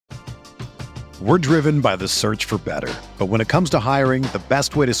We're driven by the search for better. But when it comes to hiring, the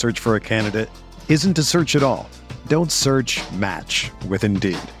best way to search for a candidate isn't to search at all. Don't search, match with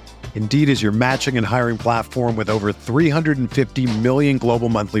Indeed. Indeed is your matching and hiring platform with over 350 million global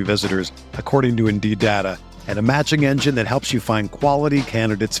monthly visitors, according to Indeed data, and a matching engine that helps you find quality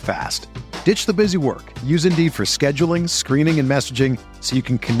candidates fast. Ditch the busy work. Use Indeed for scheduling, screening, and messaging so you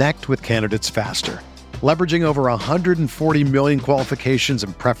can connect with candidates faster. Leveraging over 140 million qualifications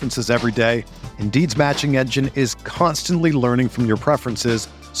and preferences every day, Indeed's matching engine is constantly learning from your preferences,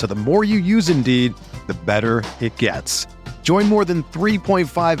 so the more you use Indeed, the better it gets. Join more than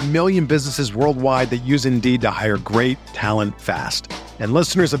 3.5 million businesses worldwide that use Indeed to hire great talent fast. And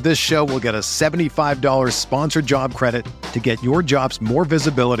listeners of this show will get a $75 sponsored job credit to get your jobs more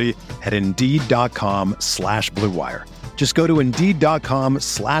visibility at Indeed.com/Blue Wire. Just go to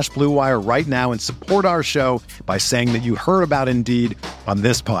Indeed.com/Blue Wire right now and support our show by saying that you heard about Indeed on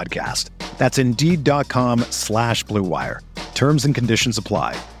this podcast. That's Indeed.com/Blue Wire. Terms and conditions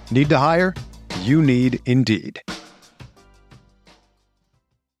apply. Need to hire? You need Indeed.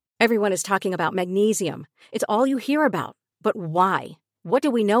 Everyone is talking about magnesium. It's all you hear about. But why? What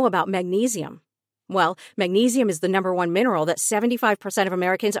do we know about magnesium? Well, magnesium is the number one mineral that 75% of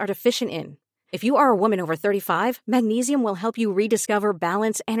Americans are deficient in. If you are a woman over 35, magnesium will help you rediscover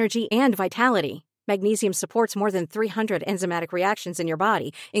balance, energy, and vitality. Magnesium supports more than 300 enzymatic reactions in your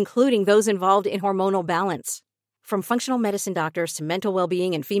body, including those involved in hormonal balance. From functional medicine doctors to mental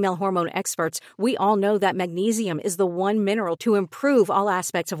well-being and female hormone experts, we all know that magnesium is the one mineral to improve all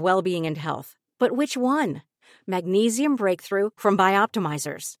aspects of well-being and health. But which one? Magnesium Breakthrough from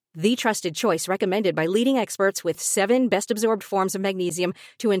Bioptimizers, the trusted choice recommended by leading experts with 7 best-absorbed forms of magnesium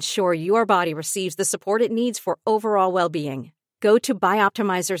to ensure your body receives the support it needs for overall well-being. Go to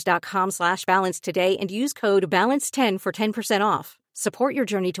bioptimizers.com/balance today and use code BALANCE10 for 10% off. Support your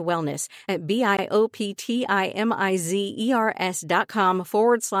journey to wellness at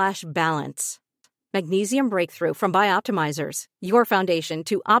bioptimizers.com/balance. Magnesium Breakthrough from Bioptimizers, your foundation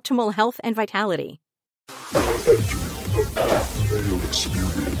to optimal health and vitality. Entering the Batman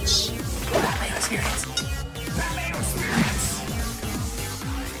experience. Batman experience. Batman experience.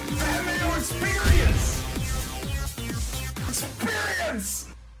 Batman experience. Experience.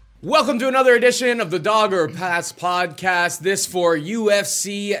 Welcome to another edition of the Dogger Pass podcast. This for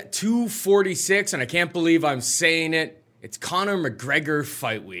UFC 246, and I can't believe I'm saying it. It's Conor McGregor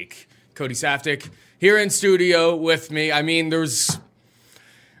Fight Week. Cody Saftik here in studio with me. I mean, there's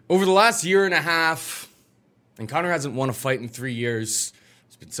over the last year and a half, and Conor hasn't won a fight in 3 years.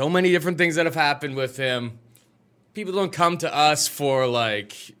 There's been so many different things that have happened with him. People don't come to us for,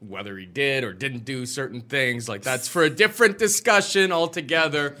 like, whether he did or didn't do certain things. Like, that's for a different discussion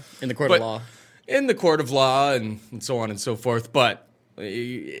altogether. In the court of law. In the court of law and so on and so forth. But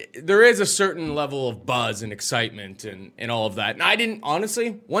there is a certain level of buzz and excitement and all of that. And I didn't,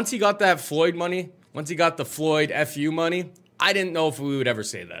 honestly, once he got that Floyd money, once he got the Floyd FU money, I didn't know if we would ever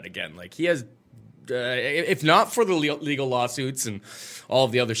say that again. Like, he has... if not for the legal lawsuits and all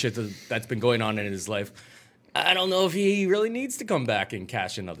of the other shit that's been going on in his life, I don't know if he really needs to come back and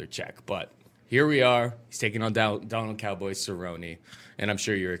cash another check. But here we are. He's taking on Donald Cowboy Cerrone, and I'm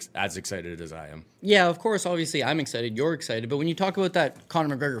sure you're as excited as I am. Yeah, of course. Obviously, I'm excited. You're excited. But when you talk about that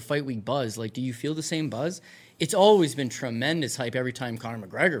Conor McGregor Fight Week buzz, like, do you feel the same buzz? It's always been tremendous hype every time Conor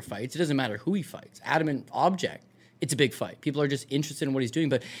McGregor fights. It doesn't matter who he fights. Adamant object. It's a big fight. People are just interested in what he's doing,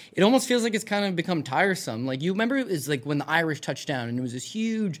 but it almost feels like it's kind of become tiresome. Like, you remember it was like when the Irish touched down, and it was this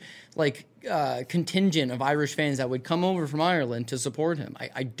huge, like, contingent of Irish fans that would come over from Ireland to support him.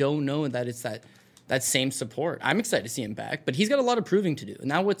 I don't know that it's that same support. I'm excited to see him back, but he's got a lot of proving to do, and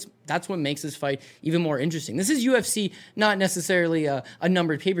that's what makes this fight even more interesting. This is UFC, not necessarily a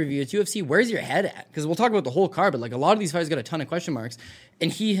numbered pay-per-view. It's UFC, where's your head at? Because we'll talk about the whole card, but like, a lot of these fights got a ton of question marks,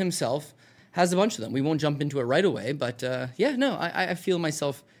 and he himself has a bunch of them. We won't jump into it right away, but I feel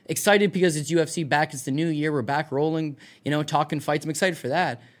myself excited because it's UFC back. It's the new year. We're back rolling, talking fights. I'm excited for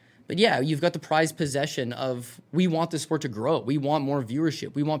that. But yeah, you've got the prized possession of, we want the sport to grow. We want more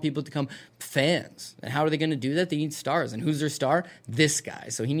viewership. We want people to become fans. And how are they going to do that? They need stars. And who's their star? This guy.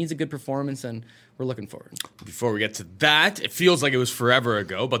 So he needs a good performance, and we're looking forward. Before we get to that, it feels like it was forever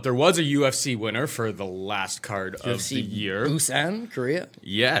ago, but there was a UFC winner for the last card of the year. Busan, Korea.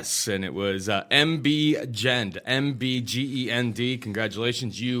 Yes, and it was MB Gend, MBGEND.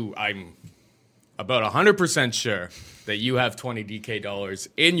 Congratulations. about 100% sure that you have 20 DK dollars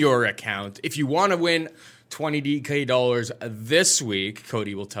in your account. If you want to win 20 DK dollars this week,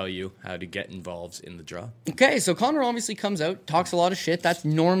 Cody will tell you how to get involved in the draw. Okay, so Connor obviously comes out, talks a lot of shit. That's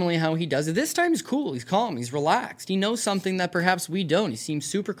normally how he does it. This time he's cool, he's calm, he's relaxed. He knows something that perhaps we don't. He seems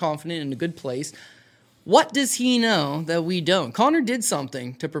super confident in a good place. What does he know that we don't? Connor did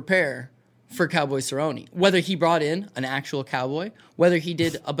something to prepare for Cowboy Cerrone. Whether he brought in an actual cowboy, whether he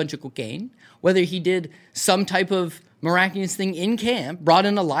did a bunch of cocaine, whether he did some type of miraculous thing in camp, brought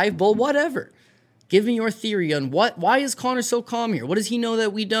in a live bull, whatever. Give me your theory on why is Connor so calm here? What does he know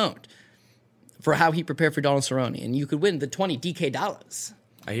that we don't? For how he prepared for Donald Cerrone. And you could win the 20 DK dollars.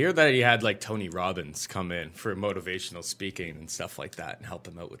 I hear that he had like Tony Robbins come in for motivational speaking and stuff like that and help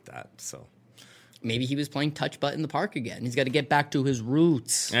him out with that. So maybe he was playing touch butt in the park again. He's got to get back to his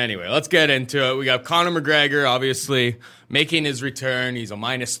roots. Anyway, let's get into it. We got Conor McGregor, obviously, making his return. He's a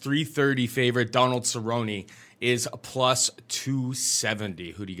minus 330 favorite. Donald Cerrone is a plus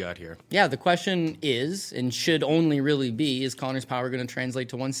 270. Who do you got here? Yeah, the question is, and should only really be, is Conor's power going to translate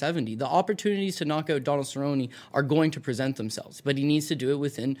to 170? The opportunities to knock out Donald Cerrone are going to present themselves, but he needs to do it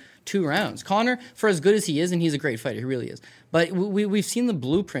within 2 rounds. Conor, for as good as he is, and he's a great fighter, he really is, but we've seen the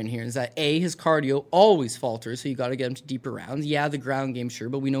blueprint here, is that A, his cardio always falters, so you got to get him to deeper rounds. Yeah, the ground game, sure,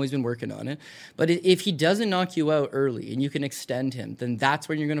 but we know he's been working on it. But if he doesn't knock you out early and you can extend him, then that's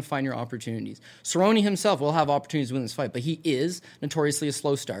when you're going to find your opportunities. Cerrone himself will have opportunities to win this fight, but he is notoriously a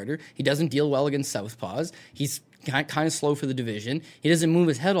slow starter. He doesn't deal well against southpaws. He's kind of slow for the division. He doesn't move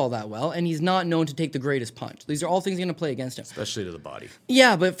his head all that well, and he's not known to take the greatest punch. These are all things going to play against him. Especially to the body.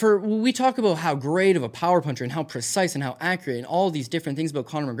 Yeah, but we talk about how great of a power puncher and how precise and how accurate and all these different things about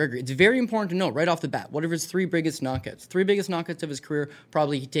Conor McGregor. It's very important to know right off the bat, what are his 3 biggest knockouts? 3 biggest knockouts of his career,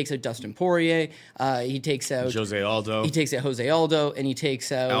 probably he takes out Dustin Poirier, he takes out Jose Aldo. He takes out Jose Aldo, and he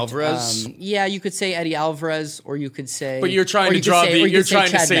takes out Alvarez. Yeah, you could say Eddie Alvarez, or you could say. But you're trying to draw the. You're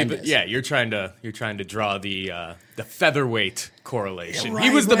trying to say. Yeah, you're trying to draw the featherweight correlation. Yeah, right, he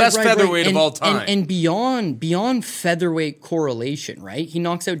was the best featherweight of all time. And beyond featherweight correlation, right? He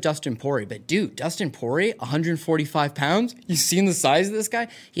knocks out Dustin Poirier. But dude, Dustin Poirier, 145 pounds. You seen the size of this guy?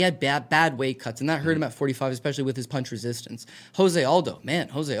 He had bad weight cuts, and that hurt him at 45, especially with his punch resistance. Jose Aldo,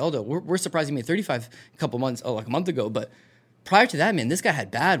 we're surprised he made 35 a month ago, but prior to that, man, this guy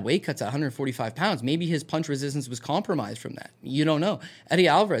had bad weight cuts at 145 pounds. Maybe his punch resistance was compromised from that. You don't know. Eddie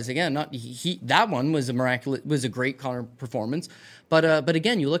Alvarez, again, that one was a great Conor performance. But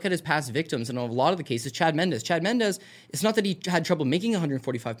again, you look at his past victims, and in a lot of the cases, Chad Mendes, it's not that he had trouble making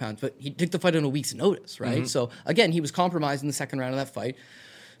 145 pounds, but he took the fight on a week's notice, right? Mm-hmm. So again, he was compromised in the second round of that fight.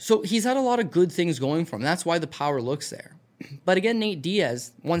 So he's had a lot of good things going for him. That's why the power looks there. But again, Nate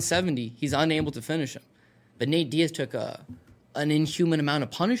Diaz, 170, he's unable to finish him. But Nate Diaz took an inhuman amount of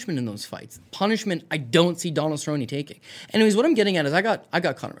punishment in those fights. Punishment I don't see Donald Cerrone taking. Anyways, what I'm getting at is I got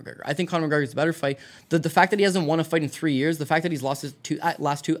Conor McGregor. I think Conor McGregor is a better fight. The fact that he hasn't won a fight in 3 years, the fact that he's lost his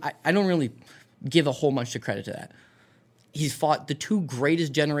last two, I don't really give a whole much to credit to that. He's fought the 2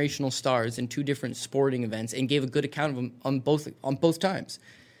 greatest generational stars in 2 different sporting events and gave a good account of them on both times.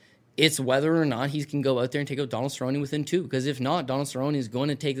 It's whether or not he can go out there and take out Donald Cerrone within 2. Because if not, Donald Cerrone is going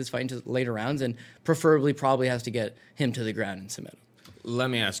to take this fight into later rounds and probably has to get him to the ground and submit him. Let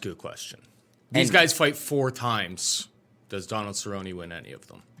me ask you a question. These guys fight 4 times. Does Donald Cerrone win any of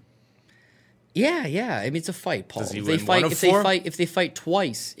them? Yeah. I mean, it's a fight, Paul. Does he win one of 4? If they fight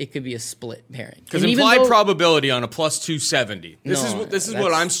twice, it could be a split pairing. Because implied probability on a plus 270. This is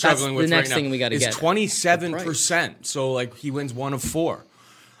what I'm struggling with right now. The next thing we got to get. It's 27%. So like he wins 1 of 4.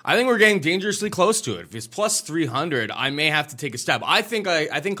 I think we're getting dangerously close to it. If it's plus 300, I may have to take a stab. I think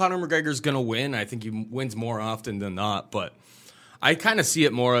Conor McGregor's going to win. I think he wins more often than not, but I kind of see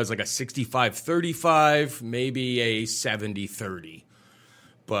it more as like a 65-35, maybe a 70-30.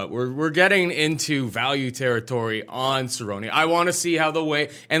 But we're getting into value territory on Cerrone. I want to see how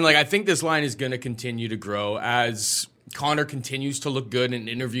and I think this line is going to continue to grow as Conor continues to look good in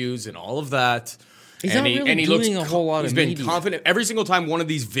interviews and all of that. He's not really doing a whole lot of media. He's been confident. Every single time one of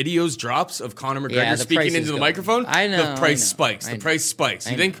these videos drops of Conor McGregor speaking into the microphone, the price spikes. The price spikes.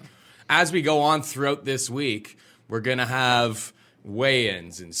 You think as we go on throughout this week, we're going to have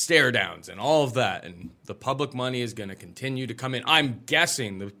weigh-ins and stare-downs and all of that, and the public money is going to continue to come in. I'm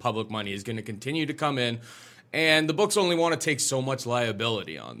guessing the public money is going to continue to come in, and the books only want to take so much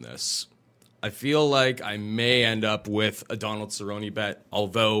liability on this. I feel like I may end up with a Donald Cerrone bet,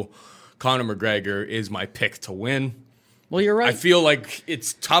 although Conor McGregor is my pick to win. Well, you're right. I feel like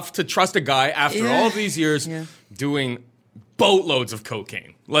it's tough to trust a guy after all of these years doing boatloads of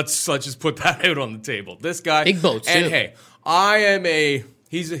cocaine. Let's just put that out on the table. This guy, big boats, and too. Hey, I am a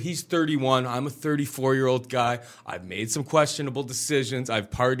He's 31. I'm a 34-year-old guy. I've made some questionable decisions. I've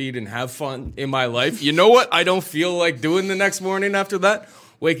partied and have fun in my life. You know what I don't feel like doing the next morning after that?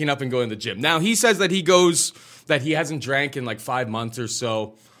 Waking up and going to the gym. Now, he says that he hasn't drank in like 5 months or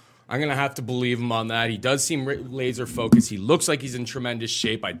so. I'm going to have to believe him on that. He does seem laser focused. He looks like he's in tremendous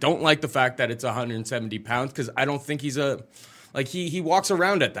shape. I don't like the fact that it's 170 pounds because I don't think he's he walks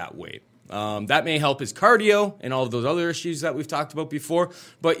around at that weight. That may help his cardio and all of those other issues that we've talked about before.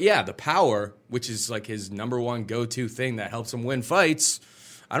 But yeah, the power, which is like his number one go-to thing that helps him win fights,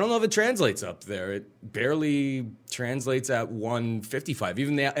 I don't know if it translates up there. It barely translates at 155.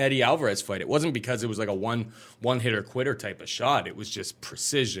 Even the Eddie Alvarez fight, it wasn't because it was like a one-hitter quitter type of shot. It was just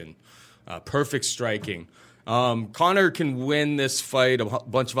precision, perfect striking. Conor can win this fight. A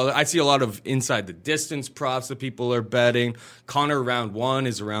bunch of other. I see a lot of inside the distance props that people are betting. Conor round one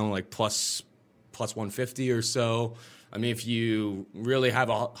is around like plus 150 or so. I mean, if you really have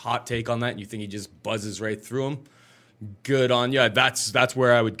a hot take on that and you think he just buzzes right through him, good on you. That's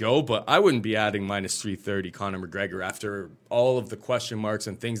where I would go, but I wouldn't be adding minus 330 Conor McGregor after all of the question marks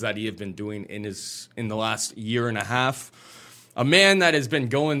and things that he have been doing in the last year and a half. A man that has been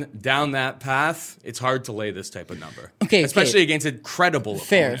going down that path, it's hard to lay this type of number. Okay. Especially against a credible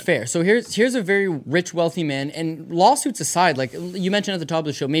opponent. Fair. So here's a very rich, wealthy man, and lawsuits aside, like you mentioned at the top of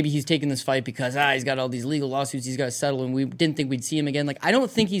the show, maybe he's taking this fight because he's got all these legal lawsuits he's got to settle, and we didn't think we'd see him again. Like, I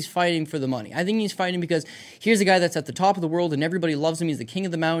don't think he's fighting for the money. I think he's fighting because here's a guy that's at the top of the world, and everybody loves him. He's the king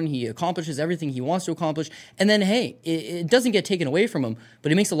of the mountain. He accomplishes everything he wants to accomplish, and then, hey, it doesn't get taken away from him,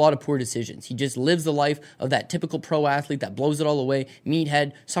 but he makes a lot of poor decisions. He just lives the life of that typical pro athlete that blows it all away,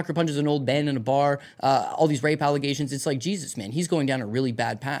 meathead, sucker punches an old man in a bar, all these rape allegations. It's like, Jesus, man, he's going down a really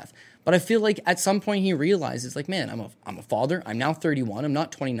bad path. But I feel like at some point he realizes, like, man, I'm a father. I'm now 31. I'm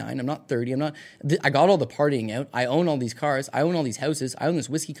not 29. I'm not 30. I got all the partying out. I own all these cars. I own all these houses. I own this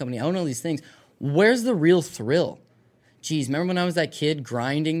whiskey company. I own all these things. Where's the real thrill? Geez, remember when I was that kid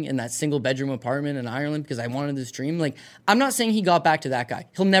grinding in that single bedroom apartment in Ireland because I wanted this dream? Like, I'm not saying he got back to that guy.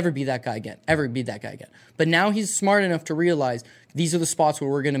 He'll never be that guy again, ever be that guy again. But now he's smart enough to realize these are the spots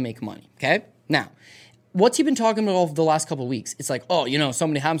where we're going to make money, okay? Now, what's he been talking about over the last couple of weeks? It's like,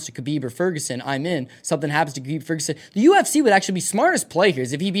 something happens to Khabib or Ferguson, I'm in. Something happens to Khabib Ferguson. The UFC would actually be smartest play here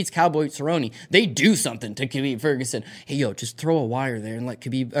is if he beats Cowboy Cerrone, they do something to Khabib Ferguson. Hey, just throw a wire there and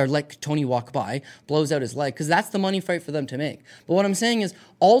let Tony walk by, blows out his leg, because that's the money fight for them to make. But what I'm saying is,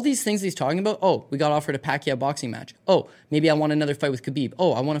 all these things he's talking about, we got offered a Pacquiao boxing match. Maybe I want another fight with Khabib.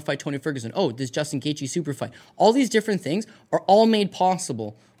 I want to fight Tony Ferguson. This Justin Gaethje super fight. All these different things are all made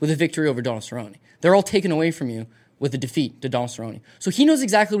possible with a victory over Donald Cerrone. They're all taken away from you with a defeat to Donald Cerrone. So he knows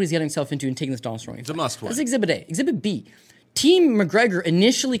exactly what he's getting himself into in taking this Donald Cerrone. It's a must win. That's Exhibit A. Exhibit B. Team McGregor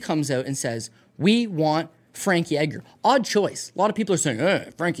initially comes out and says, we want Frankie Edgar. Odd choice. A lot of people are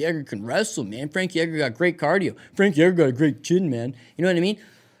saying, Frankie Edgar can wrestle, man. Frankie Edgar got great cardio. Frankie Edgar got a great chin, man. You know what I mean?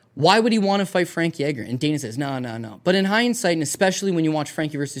 Why would he want to fight Frankie Edgar? And Dana says, no. But in hindsight, and especially when you watch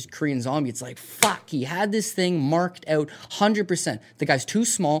Frankie versus Korean Zombie, it's like, fuck, he had this thing marked out 100%. The guy's too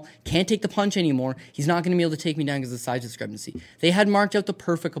small, can't take the punch anymore. He's not going to be able to take me down because of the size discrepancy. They had marked out the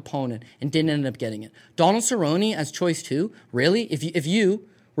perfect opponent and didn't end up getting it. Donald Cerrone as choice two, really? If you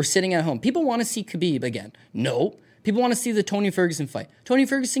were sitting at home, people want to see Khabib again. No. People want to see the Tony Ferguson fight. Tony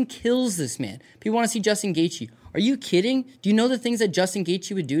Ferguson kills this man. People want to see Justin Gaethje. Are you kidding? Do you know the things that Justin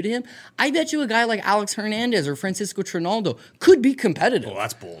Gaethje would do to him? I bet you a guy like Alex Hernandez or Francisco Trinaldo could be competitive. Oh,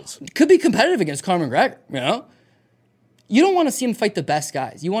 that's bold. Could be competitive against Conor McGregor, you know? You don't want to see him fight the best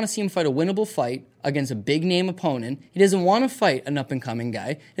guys. You want to see him fight a winnable fight against a big-name opponent. He doesn't want to fight an up-and-coming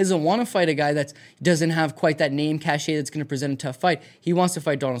guy. He doesn't want to fight a guy that doesn't have quite that name cachet that's going to present a tough fight. He wants to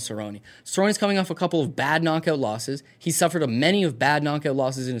fight Donald Cerrone. Cerrone's coming off a couple of bad knockout losses. He's suffered many of bad knockout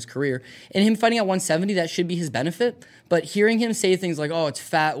losses in his career. And him fighting at 170, that should be his benefit. But hearing him say things like, it's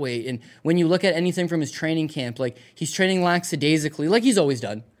fat weight, and when you look at anything from his training camp, like he's training lackadaisically, like he's always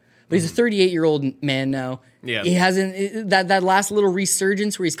done. But he's a 38-year-old man now. Yeah. He hasn't, that last little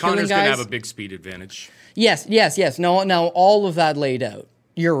resurgence where he's killing guys. Connor's going to have a big speed advantage. Yes. Now, all of that laid out.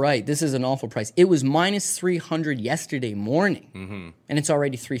 You're right. This is an awful price. It was minus 300 yesterday morning, and it's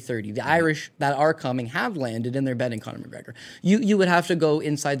already 330. The Irish that are coming have landed, and they're betting Conor McGregor. You would have to go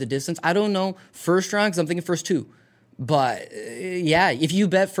inside the distance. I don't know first round, because I'm thinking first two. But, if you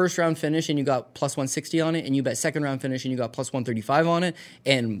bet first round finish and you got plus 160 on it, and you bet second round finish and you got plus 135 on it,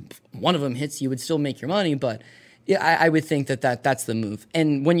 and one of them hits, you would still make your money. But I would think that's the move.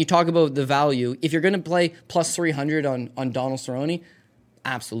 And when you talk about the value, if you're going to play plus 300 on Donald Cerrone,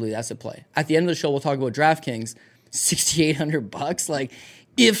 absolutely, that's a play. At the end of the show, we'll talk about DraftKings. $6,800. Like,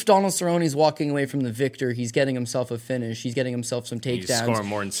 if Donald Cerrone's walking away from the victor, he's getting himself a finish. He's getting himself some takedowns. He's scoring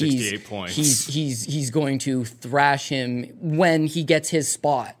more than 68 points. He's going to thrash him when he gets his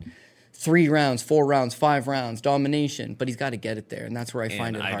spot. 3 rounds, 4 rounds, 5 rounds, domination. But he's got to get it there, and that's where I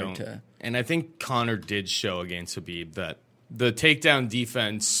find it hard to. And I think Conor did show against Khabib that the takedown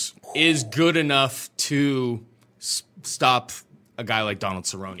defense is good enough to stop a guy like Donald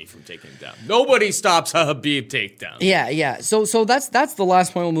Cerrone from taking him down. Nobody stops a Khabib takedown. Yeah. So that's the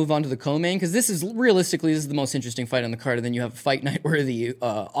last point. We'll move on to the co-main, because this is the most interesting fight on the card, and then you have a Fight Night worthy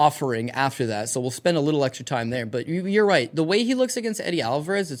offering after that. So we'll spend a little extra time there. But you're right. The way he looks against Eddie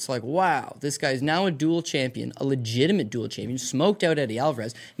Alvarez, it's like, wow, this guy's now a dual champion, a legitimate dual champion. Smoked out Eddie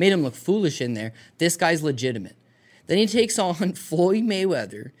Alvarez, made him look foolish in there. This guy's legitimate. Then he takes on Floyd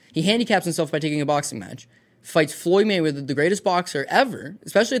Mayweather. He handicaps himself by taking a boxing match. Fights Floyd Mayweather, the greatest boxer ever,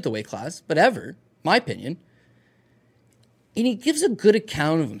 especially at the weight class, but ever, my opinion. And he gives a good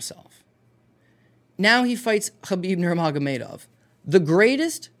account of himself. Now he fights Khabib Nurmagomedov, the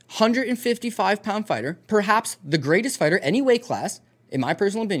greatest 155-pound fighter, perhaps the greatest fighter, any weight class, in my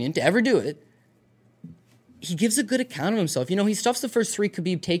personal opinion, to ever do it. He gives a good account of himself. You know, he stuffs the first 3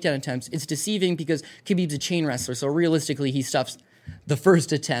 Khabib takedown attempts. It's deceiving because Khabib's a chain wrestler, so realistically he stuffs the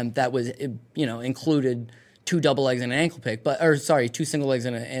first attempt that was, included 2 double legs and an ankle pick, 2 single legs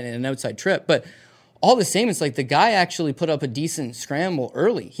and an outside trip. But all the same, it's like the guy actually put up a decent scramble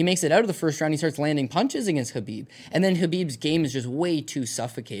early. He makes it out of the first round. He starts landing punches against Khabib. And then Khabib's game is just way too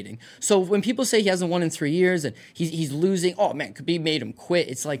suffocating. So when people say he hasn't won in 3 years and he's losing, oh man, Khabib made him quit.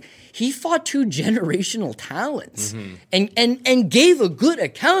 It's like he fought 2 generational talents and gave a good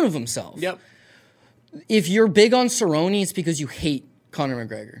account of himself. Yep. If you're big on Cerrone, it's because you hate Conor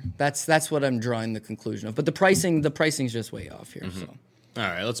McGregor. That's what I'm drawing the conclusion of. But the pricing's just way off here. So. All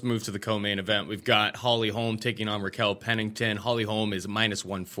right, let's move to the co-main event. We've got Holly Holm taking on Raquel Pennington. Holly Holm is minus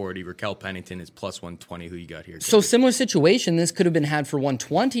 140. Raquel Pennington is plus 120. Who you got here, David? So similar situation. This could have been had for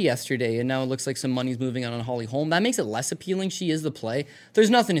 120 yesterday, and now it looks like some money's moving on Holly Holm. That makes it less appealing. She is the play. There's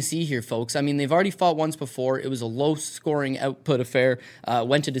nothing to see here, folks. I mean, they've already fought once before. It was a low-scoring output affair.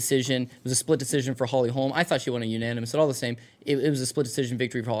 Went to decision. It was a split decision for Holly Holm. I thought she won a unanimous. But all the same, it was a split decision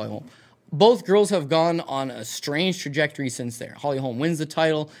victory for Holly Holm. Both girls have gone on a strange trajectory since there. Holly Holm wins the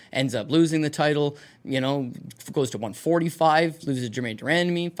title, ends up losing the title, goes to 145, loses to Jermaine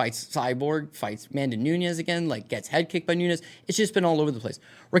Durandamy, fights Cyborg, fights Amanda Nunes again, gets head kicked by Nunes. It's just been all over the place.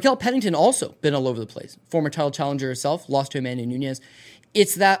 Raquel Pennington also been all over the place. Former title challenger herself, lost to Amanda Nunes.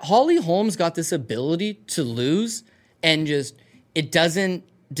 It's that Holly Holm's got this ability to lose and just, it doesn't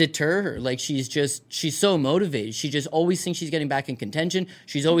deter her. She's so motivated. She just always thinks she's getting back in contention.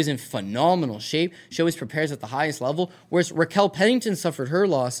 She's always in phenomenal shape. She always prepares at the highest level. Whereas Raquel Pennington suffered her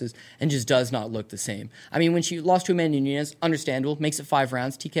losses and just does not look the same. I mean, when she lost to Amanda Nunes, understandable, makes it 5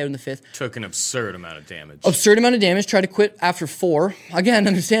 rounds, TKO in the 5th. Took an absurd amount of damage. Tried to quit after 4. Again,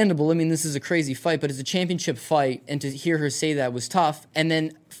 understandable. I mean, this is a crazy fight, but it's a championship fight, and to hear her say that was tough. And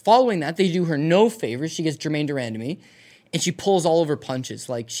then following that, they do her no favors. She gets Jermaine Durandamy. And she pulls all of her punches.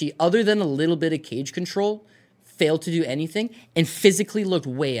 She, other than a little bit of cage control, failed to do anything and physically looked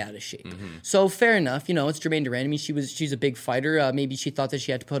way out of shape. So fair enough. It's Jermaine Durandamy. She's a big fighter. Maybe she thought that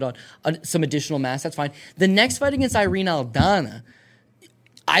she had to put on some additional mass. That's fine. The next fight against Irene Aldana,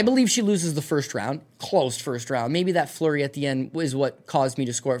 I believe she loses the first round. Close first round. Maybe that flurry at the end is what caused me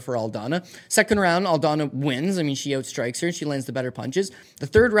to score it for Aldana. Second round, Aldana wins. I mean, she outstrikes her. She lands the better punches. The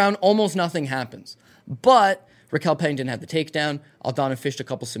third round, almost nothing happens. But Raquel Pennington had the takedown. Aldana fished a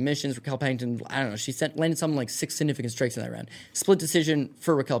couple submissions. Raquel Pennington, I don't know, she landed something like 6 significant strikes in that round. Split decision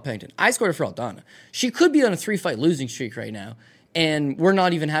for Raquel Pennington. I scored it for Aldana. She could be on a 3-fight losing streak right now, and we're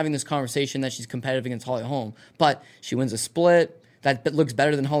not even having this conversation that she's competitive against Holly Holm. But she wins a split. That looks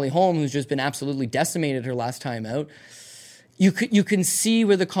better than Holly Holm, who's just been absolutely decimated her last time out. You can see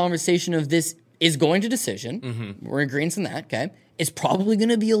where the conversation of this is going to decision. We're in agreement on that, okay? It's probably going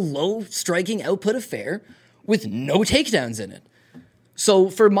to be a low striking output affair with no takedowns in it. So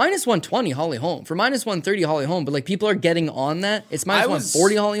for minus 120, Holly Holm. For minus 130, Holly Holm. But people are getting on that. It's minus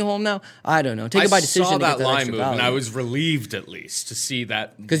 140, Holly Holm now. I don't know. Take it by decision. I saw to get that line move, value. and I was relieved at least to see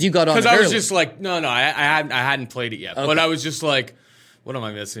that. Because you got on it Because I was early. just like, no, I hadn't played it yet. Okay. But I was just like, what am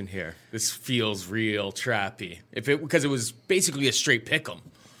I missing here? This feels real trappy. Because it was basically a straight pick'em.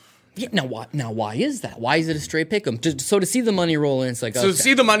 Yeah, now why is that? Why is it a straight pick'em? So to see the money roll in, it's like, So okay. to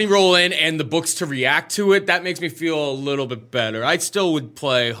see the money roll in and the books to react to it, that makes me feel a little bit better. I still would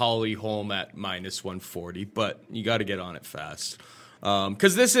play Holly Holm at minus 140, but you got to get on it fast.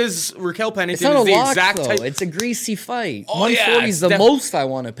 Because this is Raquel Pennington. It's not a the lock, exact though. type. It's a greasy fight. Oh, 140 is the most I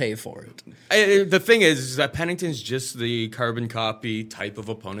want to pay for it. The thing is that Pennington's just the carbon copy type of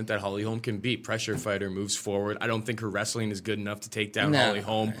opponent that Holly Holm can beat. Pressure fighter, moves forward. I don't think her wrestling is good enough to take down Holly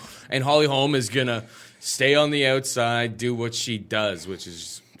Holm. And Holly Holm is going to stay on the outside, do what she does, which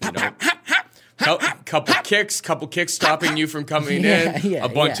is, couple kicks stopping you from coming in, a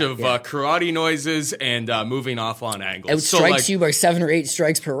bunch of karate noises, and moving off on angles. Outstrikes you by 7 or 8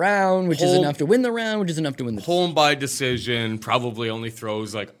 strikes per round, which is enough to win the round, which is enough to win the Holm by decision, probably only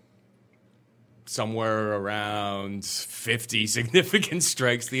throws like somewhere around 50 significant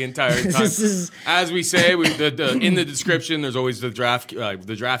strikes the entire time. As we say, in the description, there's always the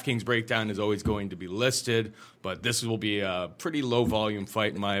DraftKings breakdown is always going to be listed, but this will be a pretty low volume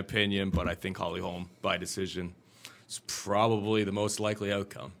fight in my opinion, but I think Holly Holm by decision is probably the most likely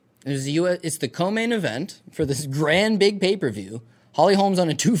outcome. It's the co-main event for this grand big pay-per-view. Holly Holm's on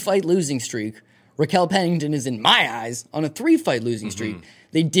a 2-fight losing streak. Raquel Pennington is, in my eyes, on a 3-fight losing streak.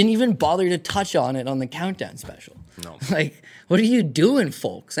 They didn't even bother to touch on it on the countdown special. No. Like, what are you doing,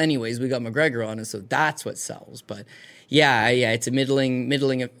 folks? Anyways, we got McGregor on it, so that's what sells. But yeah, it's a middling.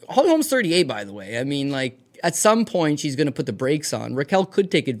 Holly Holm's 38, by the way. I mean, like, at some point, she's going to put the brakes on. Raquel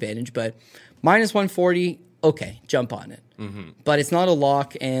could take advantage, but minus 140, okay, jump on it. But it's not a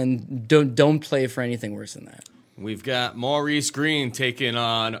lock, and don't play for anything worse than that. We've got Maurice Green taking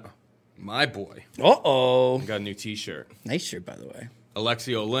on my boy. Uh-oh. Got a new T-shirt. Nice shirt, by the way.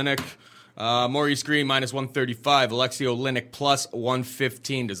 Alexei Oleinik. Maurice Green minus 135. Alexei Oleinik plus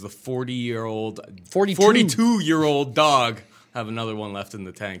 115. Does the 42-year-old dog have another one left in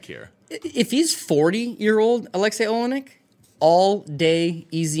the tank here? If he's 40-year-old Alexei Oleinik, all day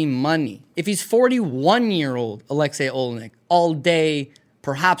easy money. If he's 41-year-old Alexei Oleinik, all day,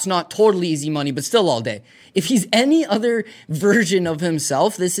 perhaps not totally easy money, but still all day. If he's any other version of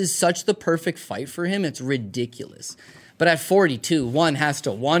himself, this is such the perfect fight for him. It's ridiculous. But at 42, one has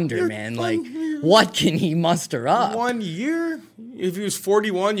to wonder, man, like, what can he muster up? 1 year? If he was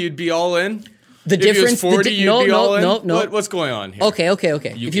 41, you'd be all in? The if difference, he was 40, you'd be all in? No. What's going on here? Okay.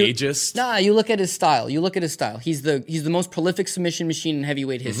 You ageist? Nah, you look at his style. He's the most prolific submission machine in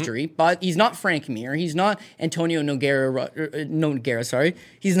heavyweight history, but he's not Frank Mir. He's not Antonio Nogueira, sorry.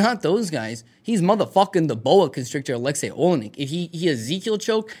 He's not those guys. He's motherfucking the boa constrictor Alexei Oleinik. If he Ezekiel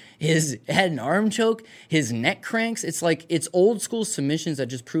choke, his head and arm choke, his neck cranks, it's old school submissions that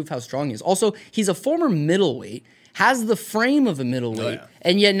just prove how strong he is. Also, he's a former middleweight, has the frame of a middleweight,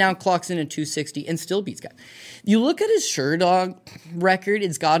 and yet now clocks in at 260 and still beats guys. You look at his Sherdog record,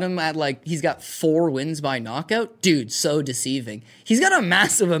 it's got him at he's got 4 wins by knockout. Dude, so deceiving. He's got a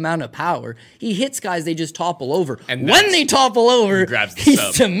massive amount of power. He hits guys, they just topple over. And when they topple over, he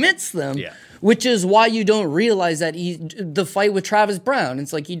submits them. Yeah. Which is why you don't realize that the fight with Travis Brown,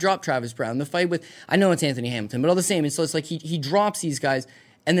 it's like he dropped Travis Brown. The fight with, I know it's Anthony Hamilton, but all the same, it's like he drops these guys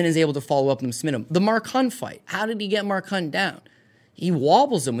and then is able to follow up and submit him. The Mark Hunt fight, how did he get Mark Hunt down? He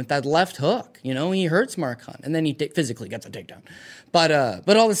wobbles him with that left hook, he hurts Mark Hunt, and then he physically gets a takedown. But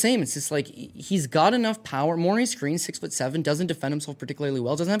all the same, it's just like he's got enough power. Maurice Green, 6'7", doesn't defend himself particularly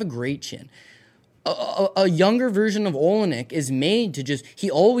well, doesn't have a great chin. A younger version of Oleinik is made to he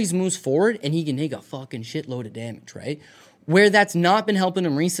always moves forward and he can take a fucking shitload of damage, right? Where that's not been helping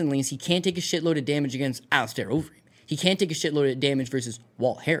him recently is he can't take a shitload of damage against Alistair Overeem. He can't take a shitload of damage versus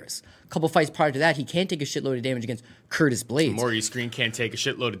Walt Harris. A couple fights prior to that, he can't take a shitload of damage against Curtis Blades. Maurice Green can't take a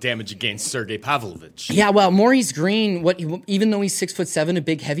shitload of damage against Sergey Pavlovich. Yeah, well, Maurice Green, even though he's 6'7", a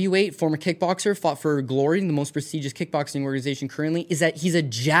big heavyweight, former kickboxer, fought for Glory, the most prestigious kickboxing organization currently, is that he's a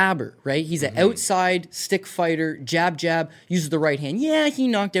jabber, right? He's an outside stick fighter, jab, uses the right hand. Yeah, he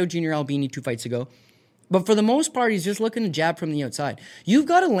knocked out Junior Albini 2 fights ago. But for the most part, he's just looking to jab from the outside. You've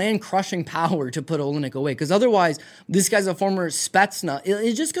got to land crushing power to put Oleinik away, because otherwise, this guy's a former Spetsnaz.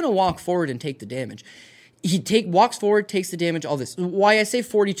 He's just going to walk forward and take the damage. He walks forward, takes the damage, all this. Why I say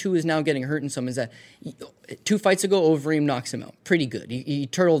 42 is now getting hurt in some is that 2 fights ago, Overeem knocks him out. Pretty good. He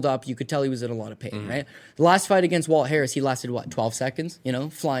turtled up. You could tell he was in a lot of pain, right? The last fight against Walt Harris, he lasted, 12 seconds?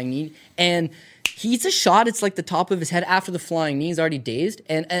 Flying knee. And he's a shot. It's like the top of his head after the flying knee. He's already dazed.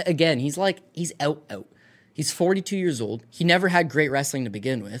 And again, he's out. He's 42 years old. He never had great wrestling to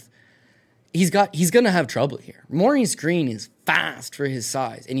begin with. He's going to have trouble here. Maurice Green is fast for his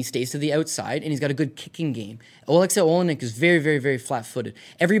size, and he stays to the outside, and he's got a good kicking game. Alexei Olenek is very, very, very flat-footed.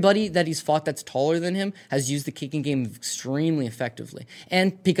 Everybody that he's fought that's taller than him has used the kicking game extremely effectively.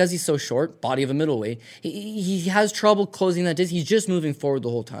 And because he's so short, body of a middleweight, he has trouble closing that distance. He's just moving forward the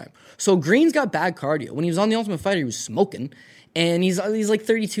whole time. So Green's got bad cardio. When he was on The Ultimate Fighter, he was smoking. And he's like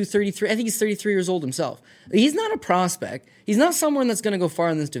 32, 33. I think he's 33 years old himself. He's not a prospect. He's not someone that's going to go far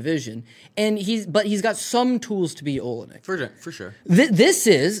in this division. But he's got some tools to beat Olenek. For sure. This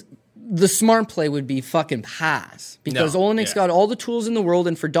is... The smart play would be fucking pass. Because Olenek's got all the tools in the world,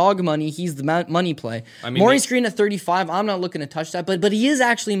 and for dog money, he's the money play. Maurice Green at 35, I'm not looking to touch that, but he is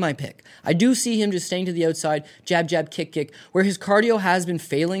actually my pick. I do see him just staying to the outside, jab, jab, kick, kick, where his cardio has been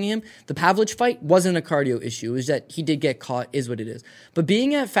failing him. The Pavlich fight wasn't a cardio issue. It was that he did get caught, is what it is. But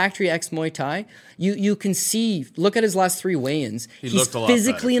being at Factory X Muay Thai, you can see, look at his last 3 weigh-ins. He's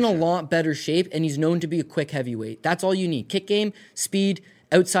physically in a lot better shape, and he's known to be a quick heavyweight. That's all you need. Kick game, speed,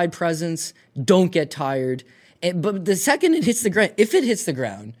 outside presence, don't get tired. But the second it hits the ground, if it hits the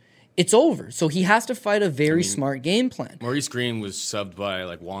ground, it's over. So he has to fight a very smart game plan. Maurice Green was subbed by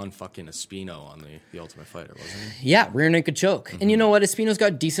like Juan fucking Espino on the Ultimate Fighter, wasn't he? Yeah, rear naked choke. Mm-hmm. And you know what? Espino's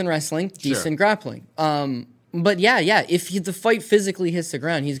got decent wrestling, decent grappling. But yeah, if the fight physically hits the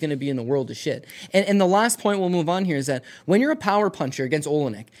ground, he's going to be in the world of shit. And the last point we'll move on here is that when you're a power puncher against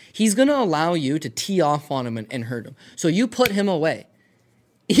Olenek, he's going to allow you to tee off on him and hurt him. So you put him away.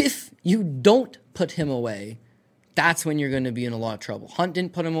 If you don't put him away, that's when you're going to be in a lot of trouble. Hunt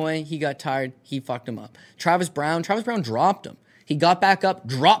didn't put him away. He got tired. He fucked him up. Travis Brown dropped him. He got back up,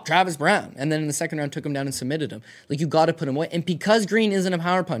 dropped Travis Brown, and then in the second round took him down and submitted him. Like, you got to put him away. And because Green isn't a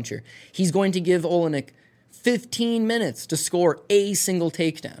power puncher, he's going to give Olenek 15 minutes to score a single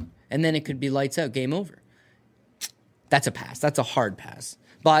takedown. And then it could be lights out, game over. That's a pass. That's a hard pass.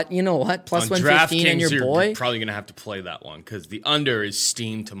 But you know what? Plus 115 and your boy. You're probably going to have to play that one because the under is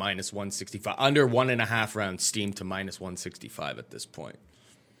steamed to minus 165. Under 1.5 rounds steamed to minus 165 at this point.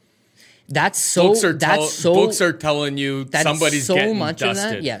 Books are telling you somebody's getting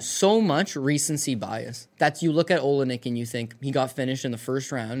dusted. So much recency bias. You look at Olenek and you think he got finished in the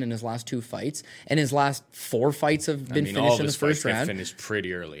first round in his last 2 fights, and his last 4 fights have been finished in the first round. Finished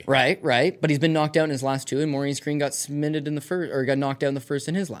pretty early. Right. But he's been knocked out in his last 2, and Maurice Green got submitted in the first, or got knocked out in the first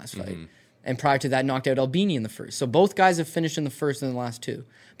in his last fight. Mm-hmm. And prior to that, knocked out Albini in the first. So both guys have finished in the first and the last 2.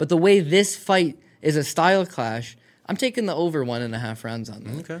 But the way this fight is a style clash, I'm taking the over 1.5 rounds on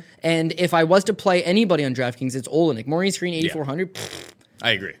that. Okay. And if I was to play anybody on DraftKings, it's Olenek. Maurice Green, 8,400.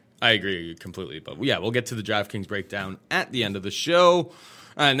 Yeah. I agree completely. But yeah, we'll get to the DraftKings breakdown at the end of the show.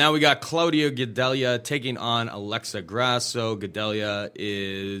 Now we got Claudia Gadelha taking on Alexa Grasso. Gadelha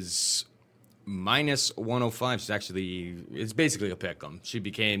is minus 105. It's basically a pick 'em. She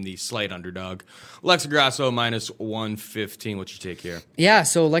became the slight underdog. Alexa Grasso minus 115. What you take here? Yeah,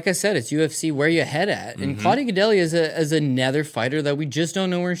 so like I said, it's UFC where you head at. And Claudia Gadelha is another fighter that we just don't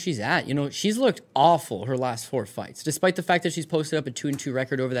know where she's at. You know, she's looked awful her last 4 fights, despite the fact that she's posted up a 2-2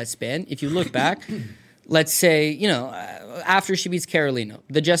 record over that span. If you look back, let's say, after she beats Carolina,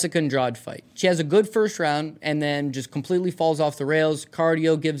 the Jessica Andrade fight, she has a good first round and then just completely falls off the rails.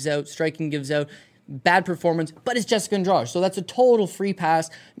 Cardio gives out, striking gives out, bad performance, but it's Jessica Andrade. So that's a total free pass.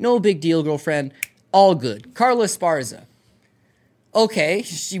 No big deal, girlfriend. All good. Carla Esparza. Okay,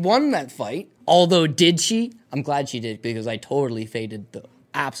 she won that fight. Although, did she? I'm glad she did because I totally faded the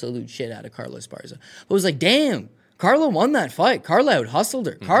absolute shit out of Carla Esparza. But it was like, damn. Carla won that fight. Carla out-hustled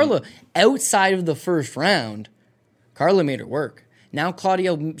her. Carla, outside of the first round, Carla made her work. Now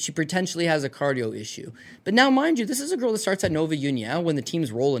Claudia, she potentially has a cardio issue. But now, mind you, this is a girl that starts at Nova União when the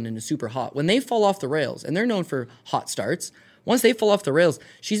team's rolling and is super hot. When they fall off the rails, and they're known for hot starts, once they fall off the rails,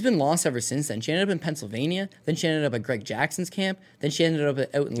 she's been lost ever since then. She ended up in Pennsylvania. Then she ended up at Greg Jackson's camp. Then she ended up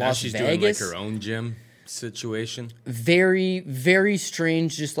out in Las Vegas. She's doing like her own gym situation. Very, very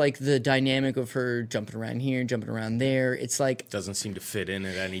strange, just like the dynamic of her jumping around here, jumping around there. It's like... doesn't seem to fit in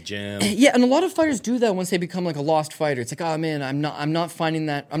at any gym. Yeah, and a lot of fighters do that once they become like a lost fighter. It's like, oh man, I'm not finding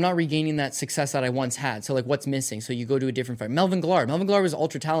that, I'm not regaining that success that I once had. So like, what's missing? So you go to a different fight. Melvin Gillard was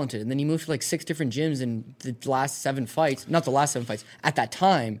ultra talented, and then he moved to like 6 different gyms in the last 7 fights. Not the last 7 fights, at that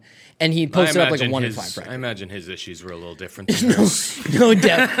time. And he posted up like a 1-5 record. I imagine his issues were a little different than hers. No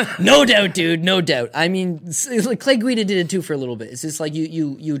doubt. No doubt, dude. No doubt. I mean, like Clay Guida did it too for a little bit. It's just like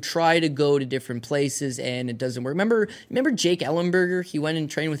you try to go to different places and it doesn't work. Remember Jake Ellenberger? He went and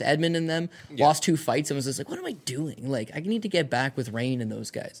trained with Edmund and them, lost 2 fights and was just like, what am I doing? Like, I need to get back with Rain and those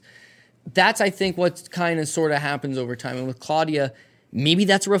guys. That's, I think, what kind of sort of happens over time. And with Claudia, maybe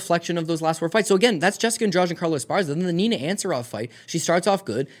that's a reflection of those last 4 fights. So again, that's Jessica Andrade and Carla Esparza. Then the Nina Ansaroff fight, she starts off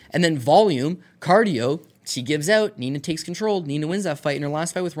good, and then volume, cardio, She gives out. Nina takes control. Nina wins that fight in her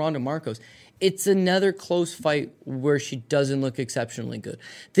last fight with Ronda Marcos. It's another close fight where she doesn't look exceptionally good.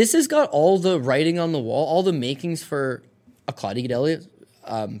 This has got all the writing on the wall, all the makings for a Claudia Gadelha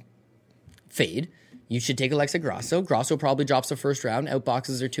fade. You should take Alexa Grasso. Grasso probably drops the first round,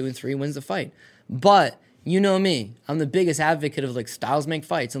 outboxes her 2 and 3, wins the fight. But you know me, I'm the biggest advocate of like styles make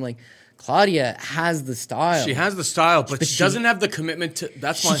fights, and like Claudia has the style. She has the style, but she doesn't have the commitment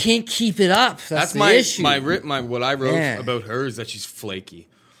to. She can't keep it up. That's the issue. My what I wrote about her is that she's flaky.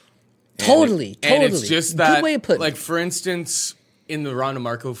 Totally. And it's just that, good way of putting like, it. for instance, in the Ronda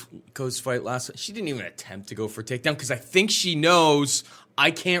Marcos fight last, she didn't even attempt to go for a takedown because I think she knows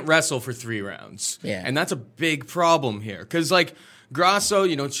I can't wrestle for 3 rounds. Yeah. And that's a big problem here. Because, like, Grasso,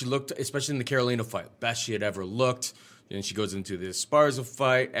 she looked, especially in the Carolina fight, best she had ever looked. And she goes into the Esparza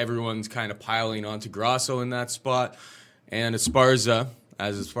fight. Everyone's kind of piling onto Grasso in that spot. And Esparza,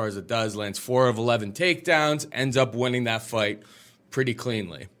 as Esparza does, lands 4 of 11 takedowns, ends up winning that fight pretty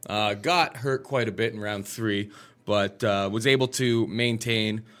cleanly. Got hurt quite a bit in round 3, but was able to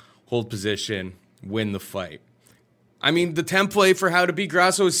maintain, hold position, win the fight. I mean, the template for how to beat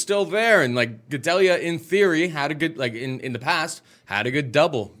Grasso is still there, and like Gadelha, in theory, had a good, like in the past, had a good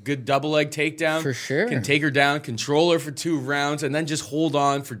double leg takedown. For sure. Can take her down, control her for 2 rounds, and then just hold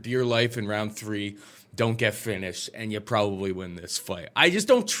on for dear life in round 3. Don't get finished, and you probably win this fight. I just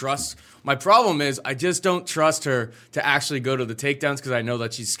don't trust. My problem is I just don't trust her to actually go to the takedowns because I know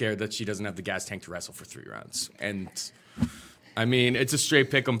that she's scared that she doesn't have the gas tank to wrestle for 3 rounds. And I mean, it's a straight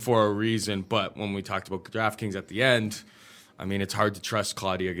pick 'em for a reason, but when we talked about DraftKings at the end, I mean, it's hard to trust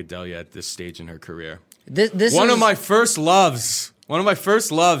Claudia Gadelha at this stage in her career. One of my first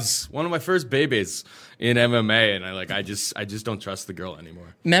babies in MMA, and I just don't trust the girl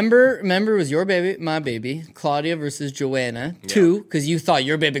anymore. Remember was your baby, my baby, Claudia versus Joanna. 2, because you thought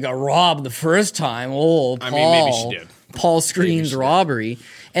your baby got robbed the first time. Oh, Paul. I mean, maybe she did. Paul screams robbery.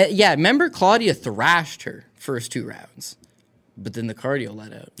 Remember Claudia thrashed her first 2 rounds, but then the cardio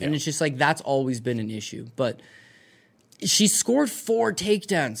let out. And it's just like, that's always been an issue. But she scored 4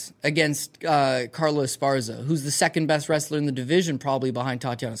 takedowns against Carla Esparza, who's the second best wrestler in the division, probably behind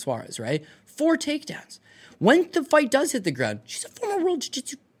Tatiana Suarez, right? 4 takedowns. When the fight does hit the ground, she's a former world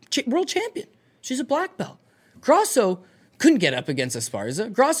jiu-jitsu world champion. She's a black belt. Grasso couldn't get up against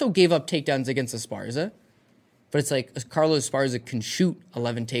Esparza. Grasso gave up takedowns against Esparza. But it's like Carlos Esparza can shoot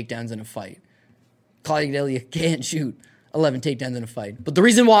 11 takedowns in a fight. Claudia Gadelha can't shoot 11 takedowns in a fight. But the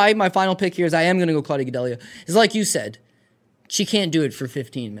reason why my final pick here is I am going to go Claudia Gadelha is, like you said, she can't do it for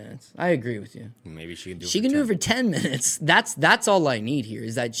 15 minutes. I agree with you. Maybe she can do it. She can do it for 10 minutes. That's all I need here,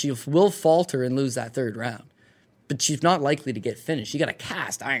 is that she will falter and lose that 3rd round. But she's not likely to get finished. You got a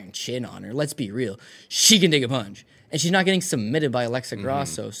cast iron chin on her. Let's be real. She can take a punch. And she's not getting submitted by Alexa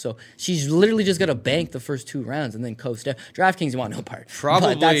Grasso. So she's literally just got to bank the first 2 rounds and then coast out. DraftKings want no part.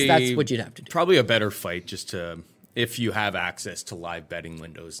 Probably, but that's what you'd have to do. Probably a better fight just to, if you have access to live betting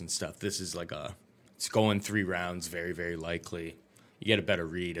windows and stuff. This is like it's going 3 rounds, very, very likely. You get a better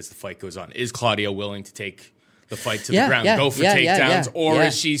read as the fight goes on. Is Claudia willing to take the fight to the ground, go for takedowns, or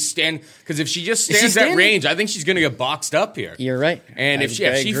is she because if she just stands at range, I think she's going to get boxed up here. You're right. And if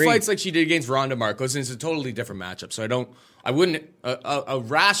she fights like she did against Ronda Marcos, it's a totally different matchup. So I wouldn't. A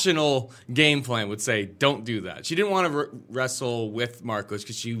rational game plan would say don't do that. She didn't want to wrestle with Marcos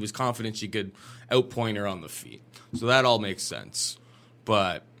because she was confident she could outpoint her on the feet. So that all makes sense,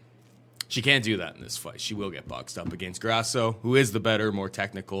 but she can't do that in this fight. She will get boxed up against Grasso, who is the better, more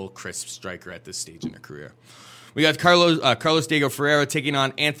technical, crisp striker at this stage in her career. We got Carlos Diego Ferreira taking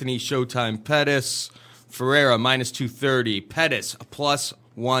on Anthony Showtime Pettis. Ferreira minus 230. Pettis plus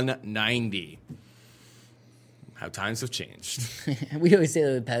 190. How times have changed. We always say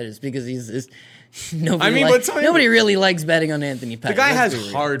that with Pettis because he's nobody really likes betting on Anthony Pettis. The guy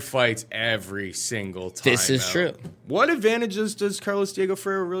has hard fights every single time. This is true. What advantages does Carlos Diego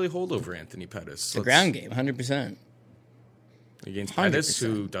Ferreira really hold over Anthony Pettis? The ground game, 100%. Against Pettis,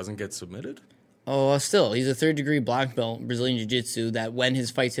 who doesn't get submitted? Oh, still, he's a 3rd-degree black belt in Brazilian Jiu-Jitsu that when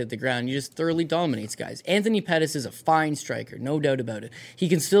his fights hit the ground, he just thoroughly dominates guys. Anthony Pettis is a fine striker, no doubt about it. He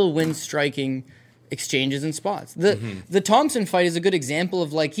can still win striking exchanges and spots. The Thompson fight is a good example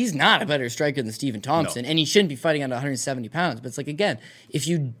of, like, he's not a better striker than Stephen Thompson, and he shouldn't be fighting at 170 pounds. But it's like, again, if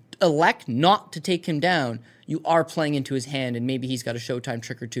you elect not to take him down, you are playing into his hand, and maybe he's got a Showtime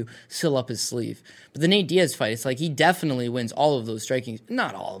trick or 2 still up his sleeve. But the Nate Diaz fight, it's like he definitely wins all of those striking,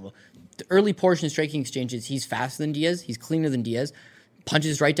 not all of them. The early portion striking exchanges, he's faster than Diaz, he's cleaner than Diaz,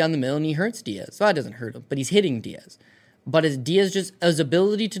 punches right down the middle, and he hurts Diaz. So that doesn't hurt him, but he's hitting Diaz. But as Diaz his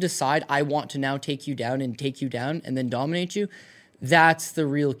ability to decide, I want to now take you down and then dominate you, That's the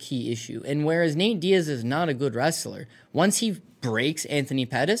real key issue. And whereas Nate Diaz is not a good wrestler, once he breaks Anthony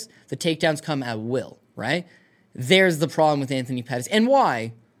Pettis, the takedowns come at will, right? There's the problem with Anthony Pettis. And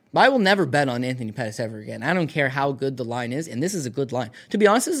why? I will never bet on Anthony Pettis ever again. I don't care how good the line is, and this is a good line. To be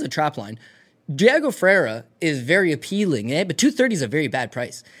honest, this is a trap line. Diego Ferreira is very appealing, but 230 is a very bad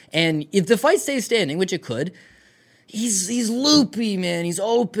price. And if the fight stays standing, which it could, he's loopy, man. He's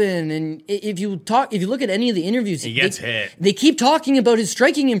open, and if you look at any of the interviews, he gets hit. They keep talking about his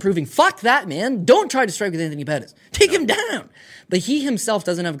striking improving. Fuck that, man. Don't try to strike with Anthony Pettis. Take him down. But he himself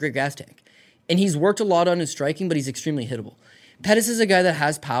doesn't have a great gas tank, and he's worked a lot on his striking, but he's extremely hittable. Pettis is a guy that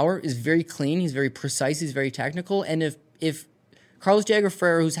has power, is very clean, he's very precise, he's very technical, and if Carlos Diego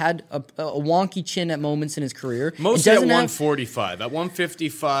Ferreira, who's had a wonky chin at moments in his career, mostly at 145, at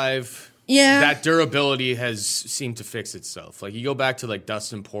 155. Yeah, that durability has seemed to fix itself. Like you go back to like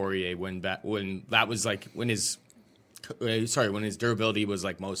Dustin Poirier when his durability was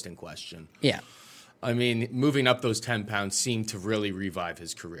like most in question. Yeah. I mean, moving up those 10 pounds seemed to really revive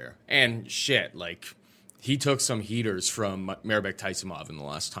his career. And shit, like, he took some heaters from Mairbek Taisumov in the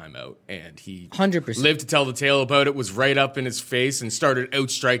last time out, and he 100% lived to tell the tale about it, was right up in his face, and started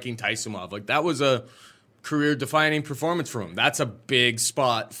outstriking Taisumov. Like, that was a career-defining performance for him. That's a big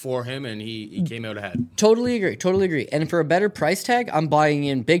spot for him, and he came out ahead. Totally agree. And for a better price tag, I'm buying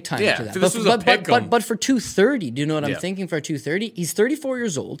in big time to that. This was a pick-em. But for 230, do you know what I'm thinking for 230? He's 34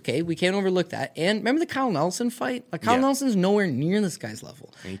 years old, okay? We can't overlook that. And remember the Kyle Nelson fight? Like, Kyle Nelson's nowhere near this guy's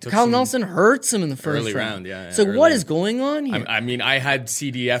level. Kyle Nelson hurts him in the first round. So what is going on here? I mean, I had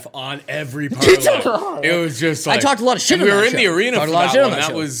CDF on every parlay. It was just like... I talked a lot of shit on that show. We were in the arena for that one. That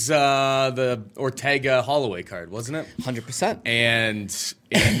show. was the Ortega Holloway card, wasn't it? 100%. And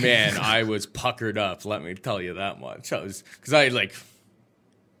man, I was puckered up. Let me tell you that much.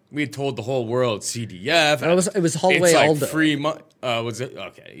 We had told the whole world CDF. It was Holloway it's like Aldo. free money. Was it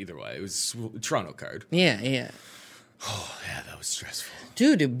okay? Either way, it was a Toronto card. Yeah. Oh yeah, that was stressful.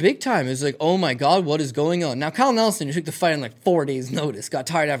 Dude, big time. It was like, oh my God, what is going on? Now, Kyle Nelson, who took the fight in like 4 days' notice, got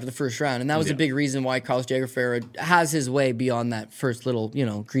tired after the first round, and that was a big reason why Carlos Diego Ferreira has his way beyond that first little,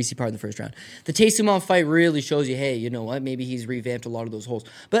 greasy part of the first round. The Taisumov fight really shows you, hey, you know what? Maybe he's revamped a lot of those holes.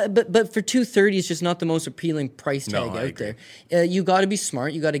 But for 230, it's just not the most appealing price tag out there. You got to be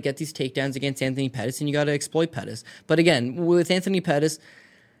smart. You got to get these takedowns against Anthony Pettis, and you got to exploit Pettis. But again, with Anthony Pettis,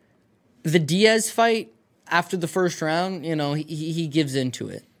 the Diaz fight, after the first round, he gives into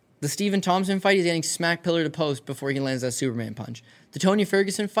it. The Stephen Thompson fight, he's getting smacked pillar to post before he lands that Superman punch. The Tony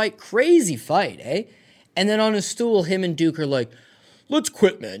Ferguson fight, crazy fight, eh? And then on a stool, him and Duke are like, let's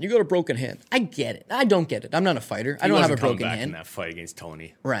quit, man. You got a broken hand. I get it. I don't get it. I'm not a fighter. I don't have a broken hand. In that fight against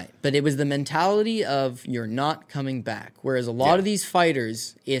Tony. Right. But it was the mentality of you're not coming back. Whereas a lot of these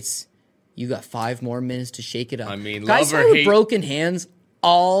fighters, it's you got 5 more minutes to shake it up. I mean, guys love or with hate broken hands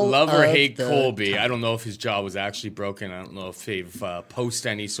love or hate Colby. I don't know if his jaw was actually broken. I don't know if they've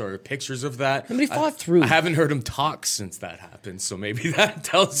posted any sort of pictures of that. But he fought through. I haven't heard him talk since that happened, so maybe that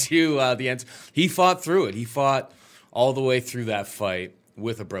tells you the answer. He fought through it. He fought all the way through that fight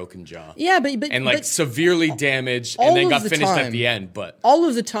with a broken jaw. Yeah, but severely damaged, and then got finished at the end. But all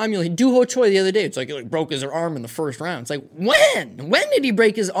of the time, Du Ho Choi the other day, it's like he broke his arm in the first round. It's like when did he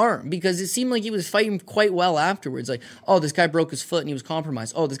break his arm? Because it seemed like he was fighting quite well afterwards. Like, oh, this guy broke his foot and he was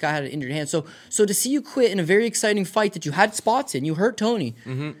compromised. Oh, this guy had an injured hand. So to see you quit in a very exciting fight that you had spots in, you hurt Tony.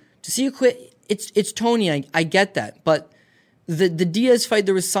 Mm-hmm. To see you quit, it's Tony. I get that, but. The Diaz fight,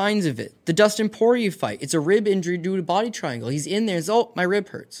 there was signs of it. The Dustin Poirier fight, it's a rib injury due to body triangle. He's in there, my rib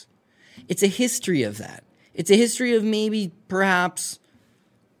hurts. It's a history of that. It's a history of maybe, perhaps,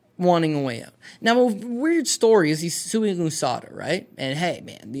 wanting a way out. Now, a weird story is he's suing USADA, right? And hey,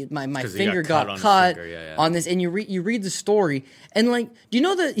 man, my finger got cut on this. And you read the story, and do you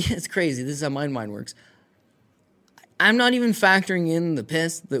know that, it's crazy, this is how my mind works. I'm not even factoring in the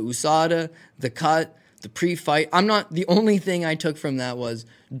piss, the USADA, the cut, the pre-fight. The only thing I took from that was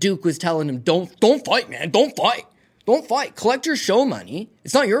Duke was telling him, don't fight, man. Don't fight. Collect your show money.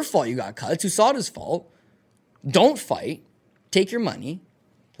 It's not your fault you got cut. It's USADA's fault. Don't fight. Take your money.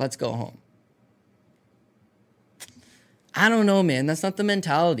 Let's go home. I don't know, man. That's not the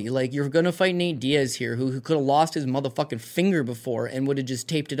mentality. You're going to fight Nate Diaz here, who could have lost his motherfucking finger before and would have just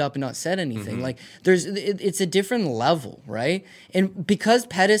taped it up and not said anything. Mm-hmm. It's a different level, right? And because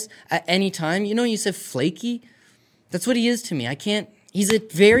Pettis, at any time, you said flaky? That's what he is to me. I can't He's a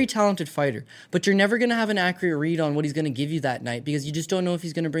very talented fighter, but you're never going to have an accurate read on what he's going to give you that night because you just don't know if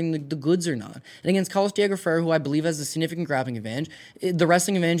he's going to bring the goods or not. And against Carlos Diego Ferreira, who I believe has a significant grappling advantage, the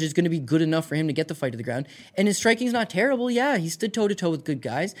wrestling advantage is going to be good enough for him to get the fight to the ground. And his striking's not terrible. Yeah, he stood toe-to-toe with good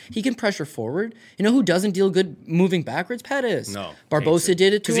guys. He can pressure forward. You know who doesn't deal good moving backwards? Pettis. No. Barbosa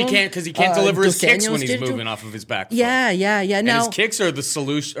did it to him. Because he can't deliver his Dos kicks Anjos when he's did it to moving him. off of his back foot. Yeah. And Now, his kicks are the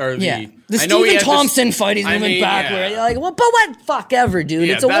solution. Or the I know he Stephen had Thompson fight, he's moving backward. Like, well, but what? Fuck ever, dude.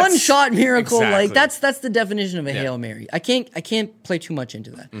 Yeah, it's a that's- one-shot miracle. exactly. Like that's the definition of a Hail Mary. I can't play too much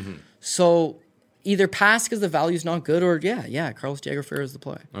into that. So either pass because the value's not good, or Carlos Diego Ferreira is the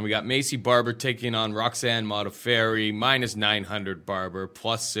play. And we got Macy Barber taking on Roxanne Modafferi, minus 900 Barber,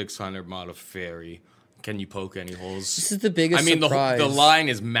 plus 600 Modafferi. Can you poke any holes? This is the biggest surprise. The line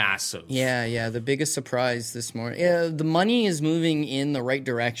is massive. Yeah, the biggest surprise this morning. Yeah, the money is moving in the right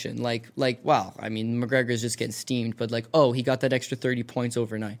direction. McGregor's just getting steamed, but he got that extra 30 points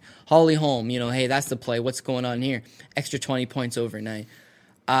overnight. Holly Holm, hey, that's the play. What's going on here? Extra 20 points overnight.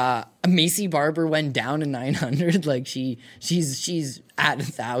 Macy Barber went down to 900. She's at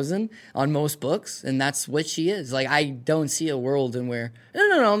 1,000 on most books, and that's what she is. I don't see a world in where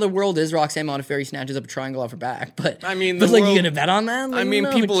no. The world is Roxanne Modafferi snatches up a triangle off her back. But you gonna bet on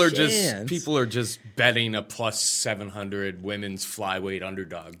that? People are just betting a plus 700 women's flyweight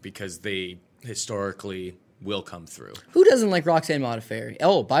underdog because they historically will come through. Who doesn't like Roxanne Modafferi?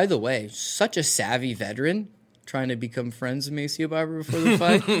 Oh, by the way, such a savvy veteran. Trying to become friends with Macy Barber before the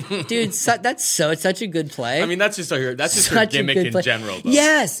fight. Dude, it's such a good play. I mean, that's just her gimmick in general, though.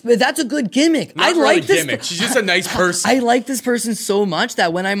 Yes, but that's a good gimmick. Not really like this gimmick. She's just a nice person. I like this person so much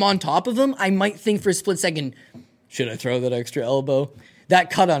that when I'm on top of him, I might think for a split second, should I throw that extra elbow? That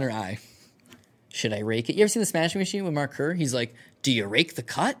cut on her eye. Should I rake it? You ever seen The Smashing Machine with Mark Kerr? He's like, do you rake the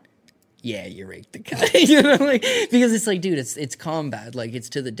cut? Yeah, you raked the cut. Because it's dude, it's combat. It's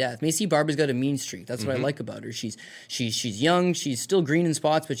to the death. Macy Barber's got a mean streak. That's what I like about her. She's young. She's still green in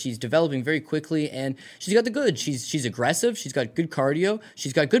spots, but she's developing very quickly, and she's got the good. She's aggressive. She's got good cardio.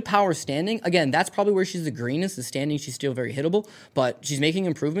 She's got good power standing. Again, that's probably where she's the greenest. The standing, she's still very hittable, but she's making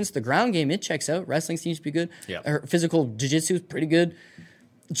improvements. The ground game, it checks out. Wrestling seems to be good. Yep. Her physical jiu-jitsu is pretty good.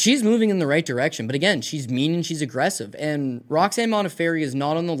 She's moving in the right direction, but again, she's mean and she's aggressive. And Roxanne Modafferi is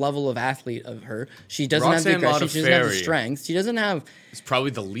not on the level of athlete of her. She doesn't have the aggression. She doesn't have the strength. She doesn't have. It's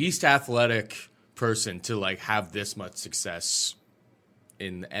probably the least athletic person to have this much success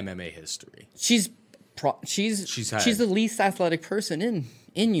in MMA history. She's the least athletic person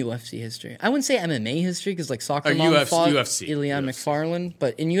in UFC history. I wouldn't say MMA history because Soccer Mom fought Ilian McFarlane,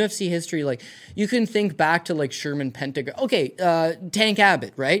 but in UFC history, you can think back to Sherman Pentagon. Okay, Tank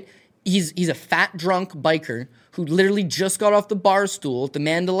Abbott, right? He's a fat drunk biker who literally just got off the bar stool at the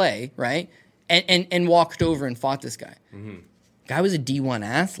Mandalay, right? And walked over and fought this guy. Mm-hmm. Guy was a D1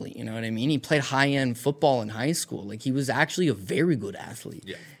 athlete, you know what I mean? He played high-end football in high school. He was actually a very good athlete.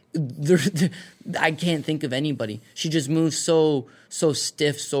 Yeah. I can't think of anybody. She just moves so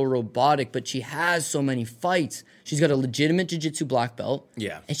stiff, so robotic, but she has so many fights. She's got a legitimate jiu-jitsu black belt.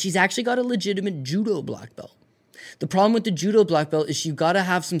 Yeah. And she's actually got a legitimate judo black belt. The problem with the judo black belt is you got to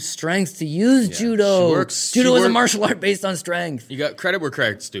have some strength to use judo. Judo is a martial art based on strength. You got credit where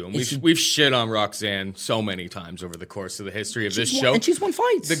credit's due. And we've shit on Roxanne so many times over the course of the history of this show. And she's won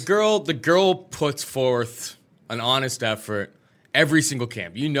fights. The girl puts forth an honest effort every single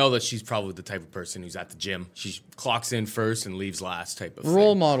camp. You know that she's probably the type of person who's at the gym. She clocks in first and leaves last type of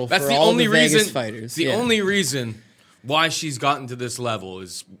role thing. model That's for the all only the reason, Vegas fighters. The only reason why she's gotten to this level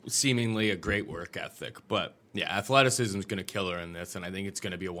is seemingly a great work ethic. But yeah, athleticism is going to kill her in this, and I think it's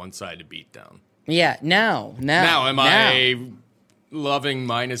going to be a one-sided beatdown. Yeah, now, I loving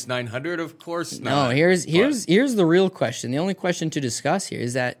minus 900? Of course not. No, here's the real question. The only question to discuss here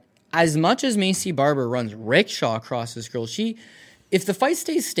is that as much as Macy Barber runs rickshaw across this girl, if the fight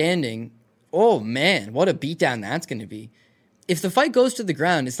stays standing, oh man, what a beatdown that's going to be. If the fight goes to the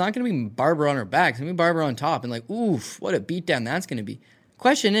ground, it's not going to be Barber on her back. It's going to be Barber on top. And oof, what a beatdown that's going to be.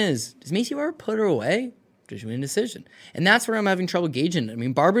 Question is, does Macy Barber put her away? Does she win a decision? And that's where I'm having trouble gauging it. I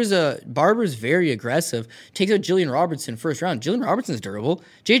mean, Barber's very aggressive. Takes out Jillian Robertson first round. Jillian Robertson's durable.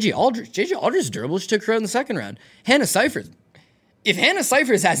 JJ Aldridge is durable. She took her out in the second round. Hannah Cifers. If Hannah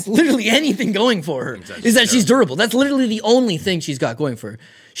Cifers has literally anything going for her, is that she's durable. That's literally the only thing she's got going for her.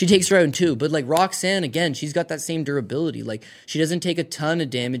 She takes her out in two. But Roxanne, again, she's got that same durability. She doesn't take a ton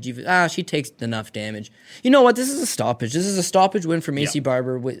of damage. She takes enough damage. You know what? This is a stoppage. This is a stoppage win for Macy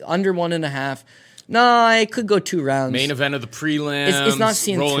Barber with under 1.5. No, I could go 2 rounds. Main event of the prelims. It's not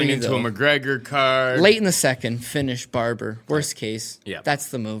seeing rolling 3, into though. a McGregor card. Late in the second, finish Barber. Worst case. Yeah. That's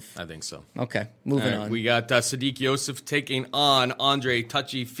the move. I think so. Okay, moving All right, on. We got Sadiq Youssef taking on Andre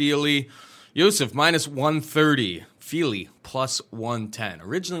Touchy-Feely. Youssef minus 130. Feely plus 110.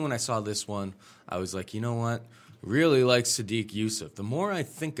 Originally, when I saw this one, I was like, you know what? Really like Sadiq Youssef. The more I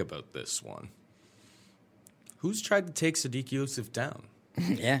think about this one, who's tried to take Sadiq Youssef down?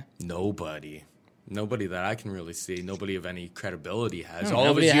 Yeah. Nobody that I can really see. Nobody of any credibility has. No, All of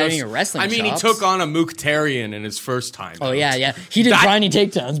nobody his having UFC a wrestling I mean, chops. he took on a Mukhtarian in his first time. Oh, out. yeah. He did grinding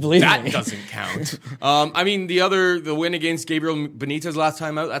takedowns, believe That me. doesn't count. I mean, the win against Gabriel Benitez last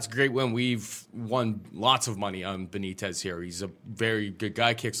time out, that's a great win. We've won lots of money on Benitez here. He's a very good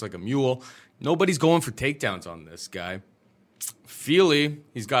guy, kicks like a mule. Nobody's going for takedowns on this guy. Feely,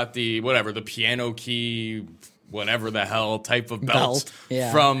 he's got the piano key, whatever the hell type of belt.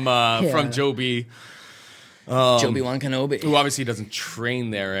 Yeah. From Joby. Obi-Wan Kenobi. Who obviously doesn't train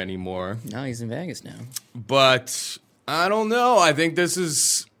there anymore. No, he's in Vegas now. But I don't know. I think this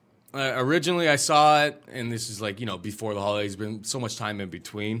is originally I saw it, and this is before the holidays. Been so much time in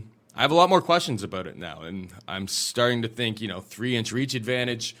between. I have a lot more questions about it now, and I'm starting to think 3-inch reach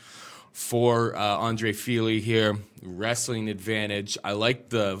advantage for Andre Feely here, wrestling advantage. I like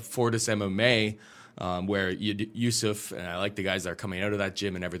the Fortis MMA where Youssef, and I like the guys that are coming out of that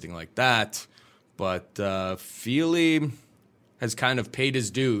gym and everything like that. But Feely has kind of paid his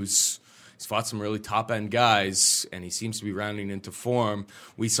dues. He's fought some really top-end guys, and he seems to be rounding into form.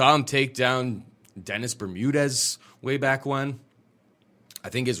 We saw him take down Dennis Bermudez way back when. I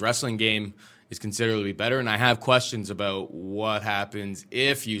think his wrestling game is considerably better, and I have questions about what happens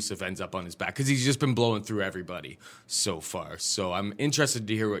if Youssef ends up on his back, because he's just been blowing through everybody so far. So I'm interested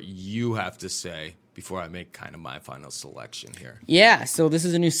to hear what you have to say before I make kind of my final selection here. Yeah, so this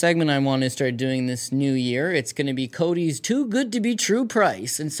is a new segment I want to start doing this new year. It's going to be Cody's Too Good to Be True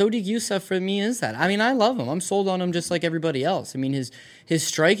price, and Sadiq Youssef for me is that. I mean, I love him. I'm sold on him just like everybody else. I mean, his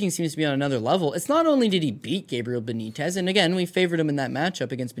striking seems to be on another level. It's not only did he beat Gabriel Benitez, and again, we favored him in that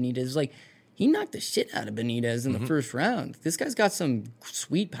matchup against Benitez. He knocked the shit out of Benitez in the first round. This guy's got some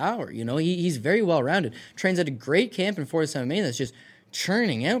sweet power, He's very well-rounded. Trains at a great camp in Fortis MMA that's just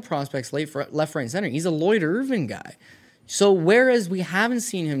churning out prospects left, right, and center. He's a Lloyd Irvin guy. So whereas we haven't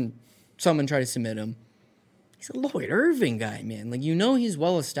seen someone try to submit him, he's a Lloyd Irvin guy, man. He's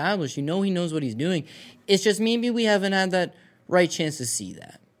well-established. He knows what he's doing. It's just maybe we haven't had that right chance to see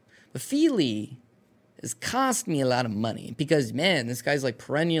that. But Feely has cost me a lot of money because, man, this guy's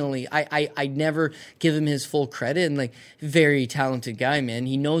perennially, I never give him his full credit, and very talented guy, man.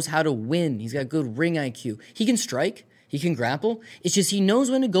 He knows how to win. He's got good ring IQ. He can strike. He can grapple. It's just he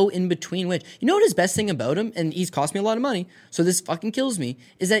knows when to go in between which. You know what his best thing about him, and he's cost me a lot of money, so this fucking kills me,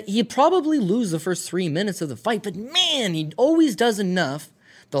 is that he'd probably lose the first 3 minutes of the fight, but man, he always does enough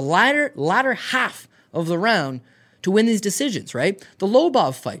the latter half of the round to win these decisions, right? The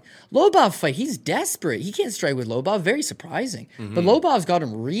Lobov fight, he's desperate. He can't strike with Lobov, very surprising. But Lobov's got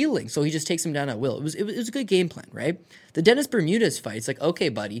him reeling, so he just takes him down at will. It was a good game plan, right? The Dennis Bermudez fight, it's okay,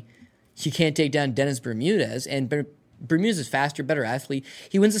 buddy, you can't take down Dennis Bermudez, and Bermudez is faster, better athlete.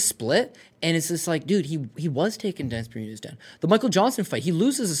 He wins a split, and it's just dude, he was taking Dennis Bermudez down. The Michael Johnson fight, he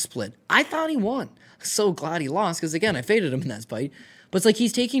loses a split. I thought he won. So glad he lost, because again, I faded him in that fight. But it's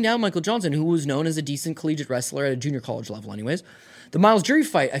he's taking down Michael Johnson, who was known as a decent collegiate wrestler at a junior college level anyways. The Miles Jury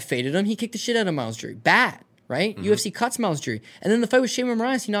fight, I faded him. He kicked the shit out of Miles Jury. Bad, right? UFC cuts Miles Jury. And then the fight with Shayman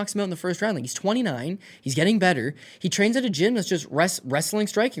Moraes, he knocks him out in the first round. He's 29. He's getting better. He trains at a gym that's just wrestling,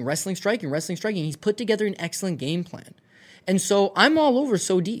 striking. He's put together an excellent game plan. And so I'm all over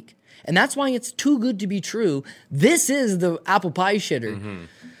Sadiq. And that's why it's too good to be true. This is the apple pie shitter.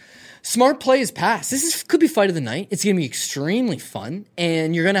 Smart play is passed. Could be fight of the night. It's going to be extremely fun,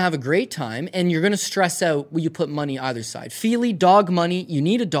 and you're going to have a great time, and you're going to stress out when you put money either side. Feely, dog money. You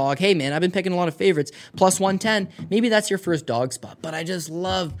need a dog. Hey, man, I've been picking a lot of favorites. Plus 110. Maybe that's your first dog spot. But I just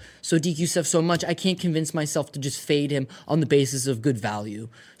love Sadiq Youssef so much, I can't convince myself to just fade him on the basis of good value.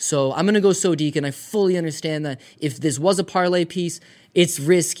 So I'm going to go Sadiq, and I fully understand that if this was a parlay piece, it's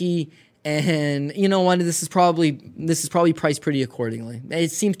risky. And you know what? This is probably priced pretty accordingly. It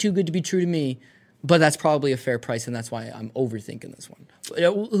seems too good to be true to me, but that's probably a fair price, and that's why I'm overthinking this one.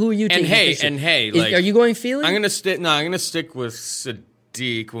 Who are you taking? Are you going Feely? I'm gonna stick with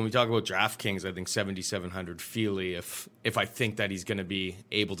Sadiq when we talk about DraftKings. I think 7,700 Feely if I think that he's gonna be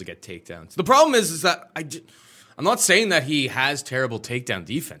able to get takedowns. The problem is that I'm not saying that he has terrible takedown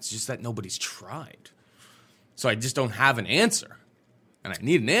defense, just that nobody's tried. So I just don't have an answer. And I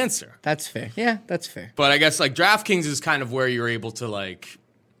need an answer. That's fair. Yeah, that's fair. But I guess DraftKings is kind of where you're able to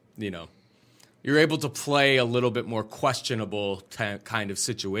you're able to play a little bit more questionable kind of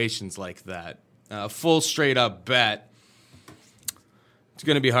situations like that. Full straight up bet. It's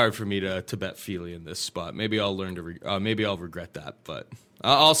going to be hard for me to bet Fili in this spot. Maybe I'll learn to. Maybe I'll regret that, but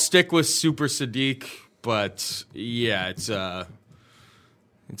I'll stick with Super Sadiq. But yeah, it's a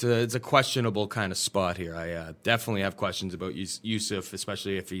questionable kind of spot here. I definitely have questions about Yusuf,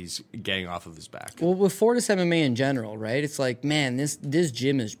 especially if he's getting off of his back. Well, with Fortis MMA in general, right? It's like, man, this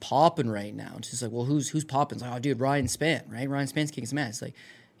gym is popping right now. It's just like, well, who's popping? It's like, oh, dude, Ryan Spann, right? Ryan Spann's kicking some ass. It's like,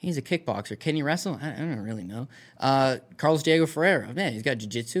 he's a kickboxer. Can he wrestle? I don't really know. Carlos Diego Ferreira, man, he's got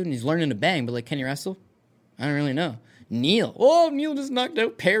jiu-jitsu and he's learning to bang, but like, can he wrestle? I don't really know. Neil just knocked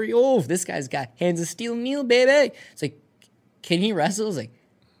out Perry. Oh, this guy's got hands of steel. Neil, baby. It's like, can he wrestle? It's like,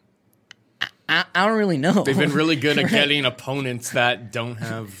 I don't really know. They've been really good at getting opponents that don't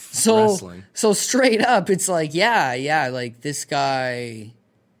have wrestling. So straight up, it's like, yeah, like this guy,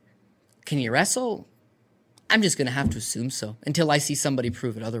 can he wrestle? I'm just gonna have to assume so until I see somebody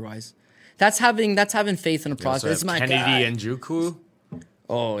prove it otherwise. That's having faith in a process. So Kennedy Njoku.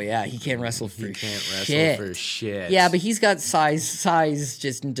 Oh yeah, he can't wrestle for shit. Yeah, but he's got size. Size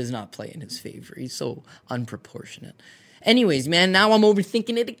just does not play in his favor. He's so unproportionate. Anyways, man, now I'm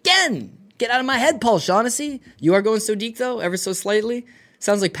overthinking it again. Get out of my head, Paul Shaughnessy. You are going Sodiq though, ever so slightly.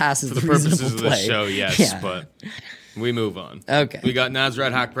 Sounds like passes for the purposes of the show, yes, but we move on. Okay. We got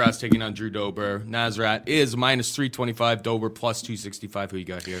Nasrat Haqparast taking on Drew Dober. Nasrat is minus 325, Dober plus 265. Who you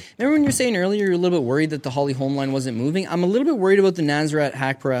got here? Remember when you were saying earlier you're a little bit worried that the Holly Holm line wasn't moving? I'm a little bit worried about the Nasrat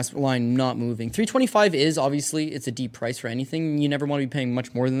Haqparast line not moving. 325 is obviously, it's a deep price for anything. You never want to be paying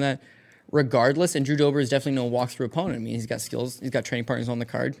much more than that regardless. And Drew Dober is definitely no walkthrough opponent. I mean, he's got skills. He's got training partners on the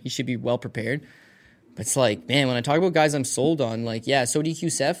card. He should be well prepared. But it's like, man, when I talk about guys I'm sold on, like, yeah, Sodiq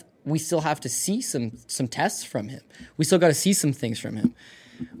Youssef, we still have to see some tests from him. We still got to see some things from him.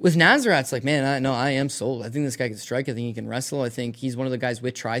 With Nasrat, it's like, man, I am sold. I think this guy can strike. I think he can wrestle. I think he's one of the guys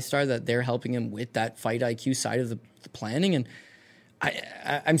with TriStar that they're helping him with that fight IQ side of the planning. And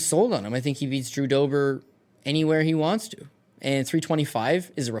I'm sold on him. I think he beats Drew Dober anywhere he wants to. And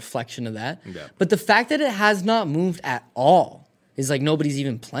 325 is a reflection of that. Yeah. But the fact that it has not moved at all is like nobody's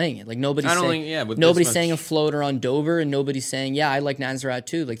even playing it. Like nobody's saying a floater on Dober, and nobody's saying, yeah, I like Nasrat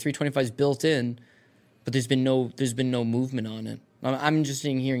too. Like 325 is built in, but there's been no movement on it. I'm interested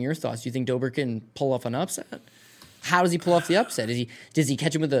in hearing your thoughts. Do you think Dober can pull off an upset? How does he pull off the upset? Does he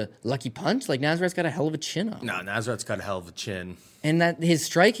catch him with a lucky punch? Like Nasrat's got a hell of a chin on. No, Nasrat's got a hell of a chin. And that his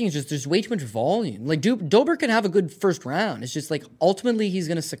striking is just, there's way too much volume. Like Dober can have a good first round. It's just like ultimately he's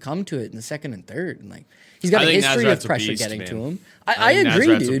going to succumb to it in the second and third. And like he's got a history of pressure getting to him. I agree,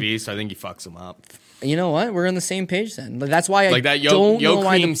 Nasrat's dude. A beast. I think he fucks him up. You know what? We're on the same page then. Like that's why like that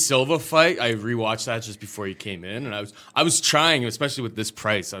Joaquim Silva fight. I rewatched that just before he came in, and I was trying, especially with this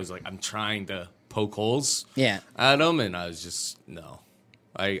price. I was like, I'm trying to poke holes at him, and I was just no.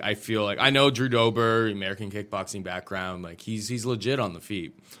 I feel like I know Drew Dober, American kickboxing background, like he's legit on the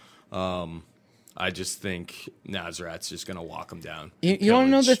feet. I just think Nasrat's just gonna walk him down. You want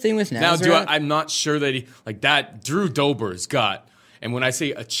to know the thing with Nasrat? Now, I'm not sure that he like that. Drew Dober's got, and when I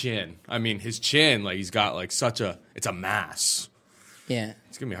say a chin, I mean his chin. Like he's got like it's a mass. Yeah,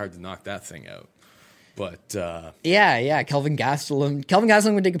 it's gonna be hard to knock that thing out. But Kelvin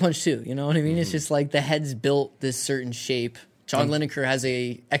Gastelum would take a punch too. You know what I mean? Mm-hmm. It's just like the head's built this certain shape. John Lineker has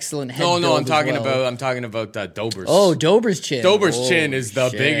a excellent head. No, I'm talking about Dober's. Oh, Dober's chin. Dober's chin is the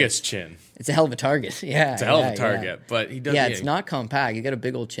biggest chin. It's a hell of a target. Yeah, it's a hell of a target. But he does. Yeah, it's not compact. He got a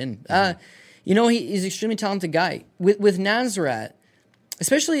big old chin. You know, he's an extremely talented guy. With Nasrat,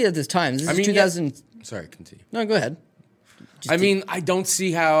 especially at this time. This is 2000. Yeah. Sorry, continue. No, go ahead. I don't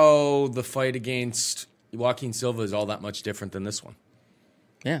see how the fight against Joaquin Silva is all that much different than this one.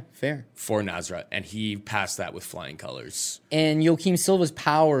 Yeah, fair. For Nasrat, and he passed that with flying colors. And Joaquim Silva's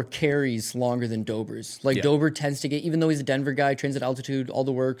power carries longer than Dober's. Like, Dober tends to get, even though he's a Denver guy, trains at altitude, all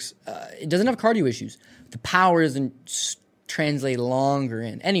the works, it doesn't have cardio issues. The power doesn't translate longer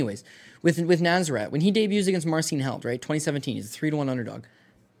in. Anyways, with Nasrat, when he debuts against Marcin Held, right, 2017, he's a 3-1 underdog.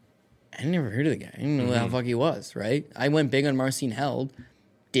 I never heard of the guy. I didn't know how the fuck he was, right? I went big on Marcin Held.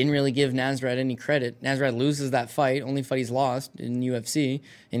 Didn't really give Nasrat any credit. Nasrat loses that fight, only fight he's lost in UFC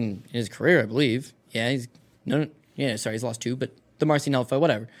in his career, I believe. Yeah, he's lost 2, but the Marcin Held fight,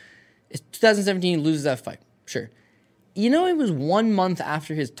 whatever. It's 2017, he loses that fight. Sure. You know, it was 1 month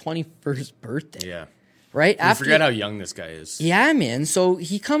after his 21st birthday. Yeah. Right? I forget how young this guy is. Yeah, man. So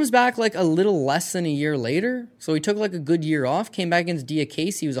he comes back like a little less than a year later. So he took like a good year off, came back against Dia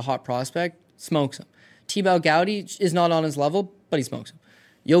Casey, who's a hot prospect, smokes him. Tibau Gowdy is not on his level, but he smokes him.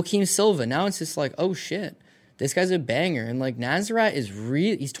 Joaquim Silva, now it's just like, oh shit, this guy's a banger. And like Nasrat is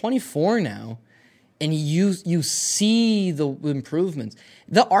he's 24 now. and you see the improvements.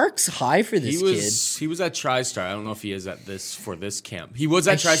 The arc's high for this kid. He was at TriStar. I don't know if he is at this camp. He was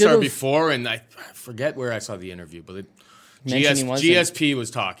at TriStar should've- before, and I forget where I saw the interview, but Mentioned he wasn't. GSP was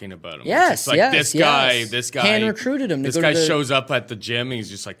talking about him. Yes, It's like, yes, this guy. Han recruited him to This go guy to the- shows up at the gym, and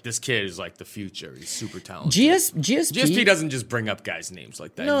he's just like, this kid is like the future. He's super talented. GSP doesn't just bring up guys' names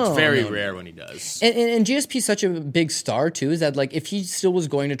like that. No, it's very no. rare when he does. And GSP's such a big star too. Is that like if he still was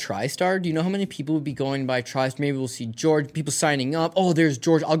going to TriStar, do you know how many people would be going by TriStar? Maybe we'll see George, people signing up. Oh, there's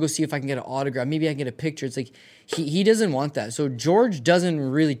George. I'll go see if I can get an autograph. Maybe I can get a picture. It's like he doesn't want that. So George doesn't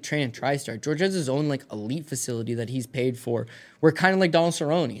really train at TriStar. George has his own like elite facility that he's paid for. We're kind of like Donald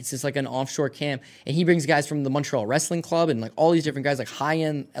Cerrone. It's just like an offshore camp, and he brings guys from the Montreal Wrestling Club and like all these different guys, like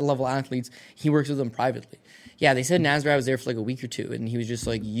high-end level athletes. He works with them privately. Yeah, they said Nasrat was there for like a week or two, and he was just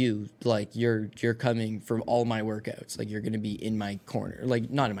like, you're coming for all my workouts. Like, you're going to be in my corner. Like,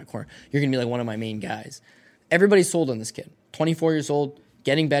 not in my corner. You're going to be like one of my main guys. Everybody's sold on this kid. 24 years old,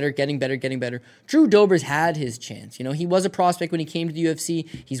 getting better. Drew Dober's had his chance. You know, he was a prospect when he came to the UFC.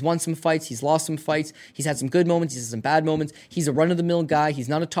 He's won some fights. He's lost some fights. He's had some good moments. He's had some bad moments. He's a run-of-the-mill guy. He's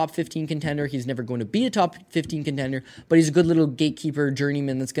not a top 15 contender. He's never going to be a top 15 contender, but he's a good little gatekeeper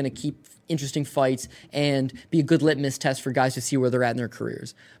journeyman that's going to keep interesting fights and be a good litmus test for guys to see where they're at in their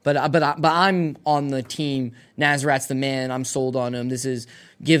careers. But I'm on the team. Nasrat's the man. I'm sold on him. This is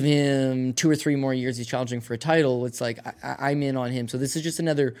give him 2 or 3 more years. He's challenging for a title. It's like I'm in on him. So this is just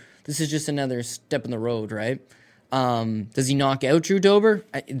another step in the road, right? Does he knock out Drew Dober?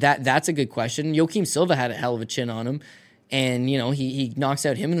 That's a good question. Joaquim Silva had a hell of a chin on him, and you know he knocks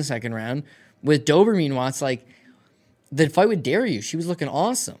out him in the second round. With Dober, meanwhile, it's like the fight with Dariush. She was looking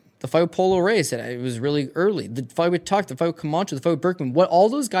awesome. The fight with Polo Reyes, it was really early. The fight with Tuck, the fight with Camacho, the fight with Berkman. What all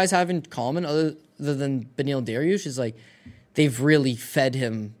those guys have in common, other than Beneil Dariush, is like they've really fed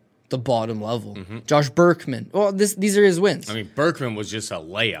him the bottom level. Mm-hmm. Josh Berkman. Well, these are his wins. I mean, Berkman was just a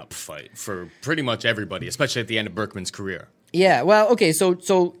layup fight for pretty much everybody, especially at the end of Berkman's career. Yeah, well, okay,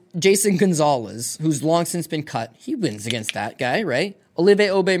 so Jason Gonzalez, who's long since been cut, he wins against that guy, right? Olivier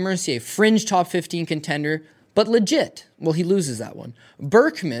Aubé-Mercier, fringe top 15 contender, but legit. Well, he loses that one.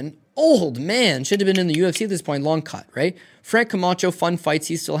 Berkman, old man, should have been in the UFC at this point, long cut, right? Frank Camacho, fun fights,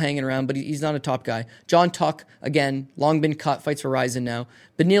 he's still hanging around, but he's not a top guy. John Tuck, again, long been cut, fights for Ryzen now.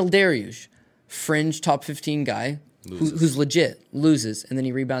 Beneil Dariush, fringe top 15 guy, who's legit, loses, and then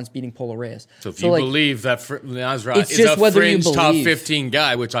he rebounds beating Polo Reyes. So if you believe that Nasrat it's is just a whether fringe you top believe, 15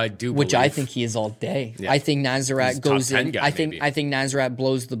 guy, which I do believe. Which I think he is all day. Yeah. I think Nasrat He's goes top 10 in. guy, I think maybe. Nasrat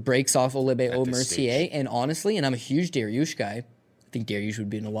blows the brakes off Olivier At this Mercier. stage. And honestly, and I'm a huge Dariush guy, I think Dariush would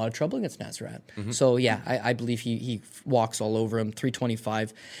be in a lot of trouble against Nasrat. Mm-hmm. So yeah, I believe he walks all over him.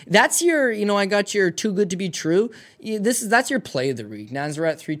 325. That's your, I got your too good to be true. That's your play of the week.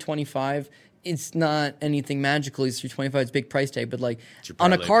 Nasrat 325. It's not anything magical. He's 325. It's a big price tag, but like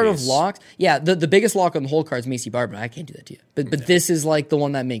on a card of locks, yeah, the biggest lock on the whole card is Macy Barber. I can't do that to you, but this is like the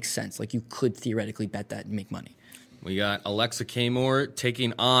one that makes sense. Like you could theoretically bet that and make money. We got Alexa Kamor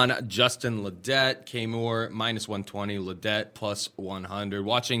taking on Justin Ledet. Kamor minus 120, Ledet plus 100.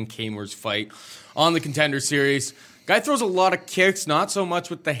 Watching Kamor's fight on the Contender Series. Guy throws a lot of kicks, not so much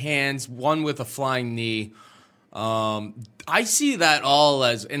with the hands, one with a flying knee. I see that all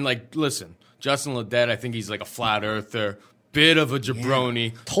as, and like, listen, Justin Ledet, I think he's like a flat earther, bit of a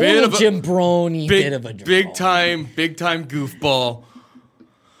jabroni. Total jabroni, bit of a jabroni. Big time goofball.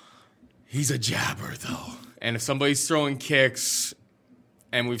 He's a jabber, though. And if somebody's throwing kicks,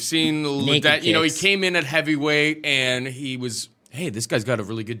 and we've seen Ledet, he came in at heavyweight, and he was, hey, this guy's got a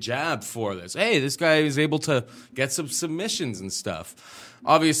really good jab for this. Hey, this guy is able to get some submissions and stuff.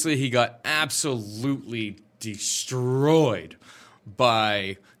 Obviously, he got absolutely destroyed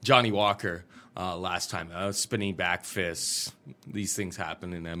by Johnny Walker last time. Spinning back fists. These things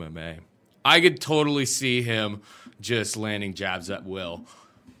happen in MMA. I could totally see him just landing jabs at will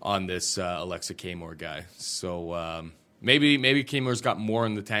on this Alexa Kamor guy. So maybe Kamor's got more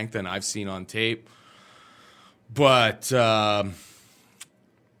in the tank than I've seen on tape. But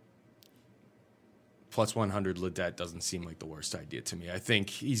plus 100 Ledet doesn't seem like the worst idea to me. I think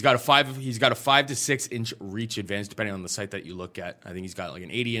he's got a 5 to 6 inch reach advantage depending on the site that you look at. I think he's got like an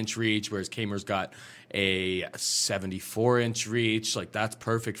 80-inch reach, whereas Kamor's got a 74-inch reach. Like that's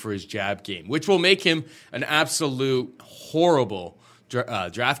perfect for his jab game, which will make him an absolute horrible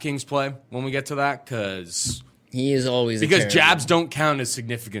DraftKings play when we get to that, because he is always jabs don't count as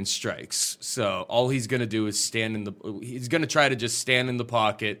significant strikes. So all he's going to do is he's going to try to just stand in the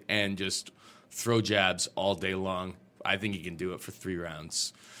pocket and just throw jabs all day long. I think he can do it for 3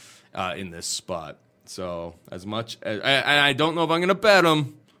 rounds in this spot. So as much as I don't know if I'm going to bet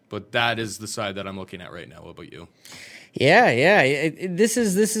him, But that is the side that I'm looking at right now. What about you? Yeah. This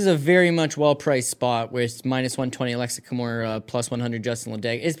is a very much well-priced spot where it's minus 120 Alexa Kimura, plus 100 Justin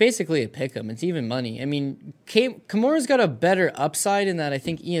Ledet. It's basically a pick 'em. It's even money. I mean, Kimura's got a better upside in that I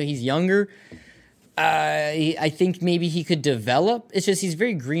think he's younger. I think maybe he could develop. It's just he's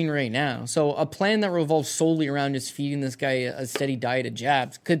very green right now. So a plan that revolves solely around just feeding this guy a steady diet of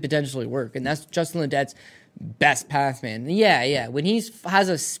jabs could potentially work. And that's Justin Ledet's best path, man. Yeah. When he has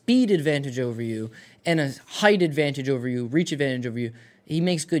a speed advantage over you and a height advantage over you, reach advantage over you, he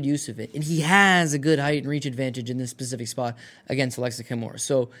makes good use of it. And he has a good height and reach advantage in this specific spot against Alexa Kimura.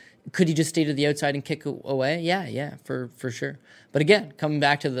 So could he just stay to the outside and kick away? Yeah, for sure. But again, coming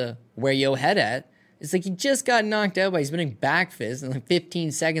back to the where yo head at, it's like he just got knocked out by spinning back fist in like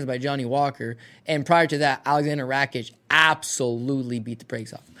 15 seconds by Johnny Walker. And prior to that, Alexander Rakic absolutely beat the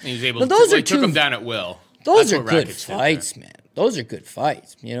brakes off. And he was able to took him down at will. Those are good fights, man. Those are good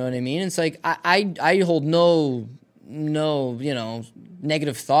fights. You know what I mean? It's like I hold no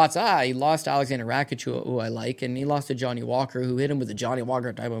negative thoughts. He lost to Alexander Rakic, who I like, and he lost to Johnny Walker, who hit him with a Johnny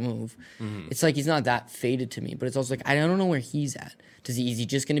Walker type of move. Mm-hmm. It's like he's not that faded to me, but it's also like I don't know where he's at. Is he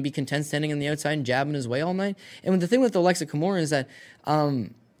just going to be content standing on the outside and jabbing his way all night? And the thing with Alexa Kimura is that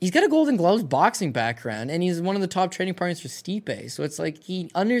he's got a Golden Gloves boxing background, and he's one of the top training partners for Stipe. So it's like he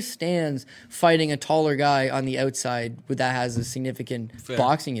understands fighting a taller guy on the outside that has a significant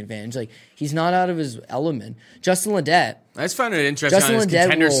boxing advantage. Like he's not out of his element. Justin Ledet. I just found it interesting on his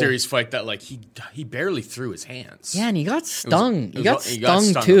Contender Series fight that like he barely threw his hands. Yeah, and he got stung. He got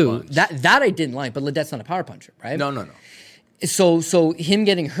stung too. That I didn't like, but Ledet's not a power puncher, right? No. So him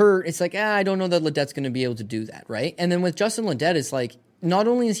getting hurt, it's like, I don't know that Ledet's going to be able to do that, right? And then with Justin Ledet, it's like, not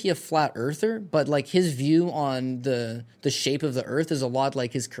only is he a flat earther, but like his view on the shape of the earth is a lot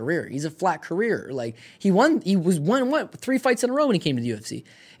like his career. He's a flat career. Like he won 3 fights in a row when he came to the UFC.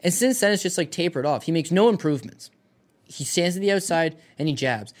 And since then, it's just like tapered off. He makes no improvements. He stands to the outside and he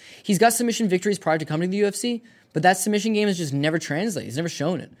jabs. He's got submission victories prior to coming to the UFC, but that submission game has just never translated. He's never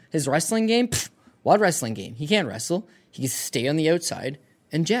shown it. His wrestling game, what wrestling game? He can't wrestle. He can stay on the outside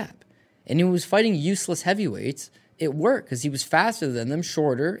and jab. And he was fighting useless heavyweights. It worked because he was faster than them,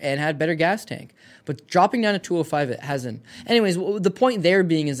 shorter, and had better gas tank. But dropping down to 205, it hasn't. Anyways, the point there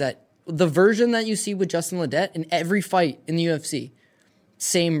being is that the version that you see with Justin Ledet in every fight in the UFC,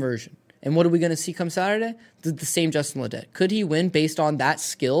 same version. And what are we going to see come Saturday? The same Justin Ledet. Could he win based on that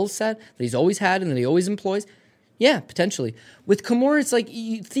skill set that he's always had and that he always employs? Yeah, potentially. With Kimura, it's like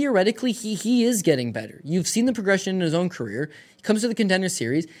theoretically he is getting better. You've seen the progression in his own career. He comes to the Contender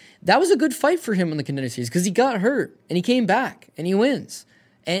Series. That was a good fight for him in the Contender Series because he got hurt and he came back and he wins.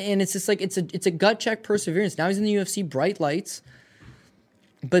 And it's just like it's a gut check perseverance. Now he's in the UFC, bright lights.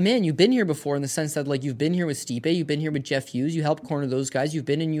 But man, you've been here before in the sense that like you've been here with Stipe, you've been here with Jeff Hughes, you helped corner those guys. You've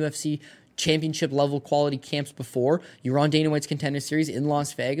been in UFC championship level quality camps before. You were on Dana White's Contender Series in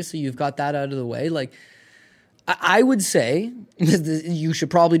Las Vegas, so you've got that out of the way. Like I would say you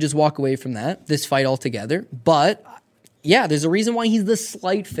should probably just walk away from this fight altogether. But yeah, there's a reason why he's the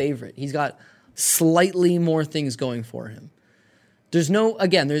slight favorite. He's got slightly more things going for him. There's no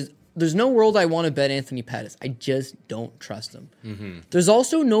world I want to bet Anthony Pettis. I just don't trust him. Mm-hmm. There's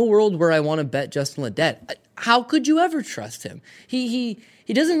also no world where I want to bet Justin Ledet. How could you ever trust him? He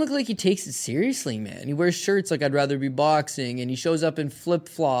doesn't look like he takes it seriously, man. He wears shirts like I'd rather be boxing, and he shows up in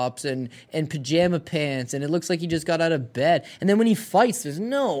flip-flops and pajama pants, and it looks like he just got out of bed. And then when he fights, there's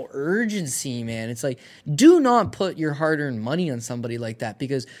no urgency, man. It's like, do not put your hard-earned money on somebody like that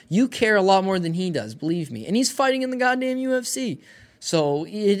because you care a lot more than he does, believe me. And he's fighting in the goddamn UFC. So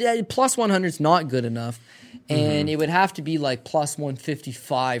plus 100 is not good enough. And it would have to be like plus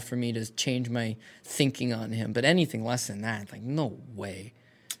 155 for me to change my thinking on him. But anything less than that, like, no way.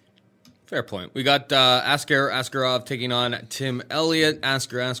 Fair point. We got Askarov taking on Tim Elliott.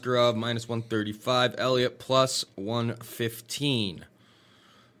 Askarov minus 135. Elliott plus 115.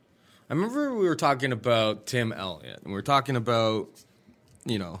 I remember we were talking about Tim Elliott. And we were talking about,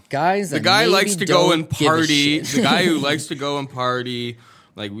 guys. The guy likes to go and party. The guy who likes to go and party.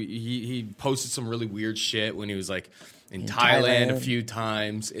 Like he posted some really weird shit when he was like in Thailand a few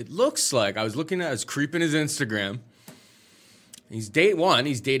times. It looks like I was creeping his Instagram. He's dating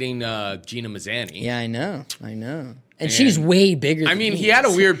Gina Mazzani. Yeah, I know. And she's way bigger than he had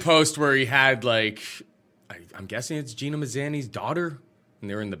a weird post where he had like I'm guessing it's Gina Mazzani's daughter. And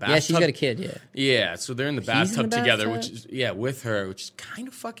they're in the bathtub. Yeah, she's got a kid, yeah. Yeah, so they're in the bathtub together, which is with her, which is kind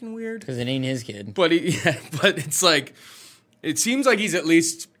of fucking weird. Because it ain't his kid. But it's like it seems like he's at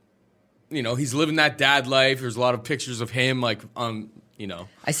least, he's living that dad life. There's a lot of pictures of him, like,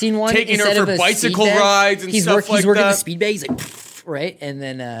 I seen one taking her for bicycle rides and stuff like that. He's working the speed bag. He's like, right? And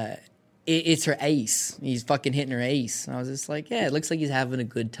then it's her ace. He's fucking hitting her ace. And I was just like, yeah, it looks like he's having a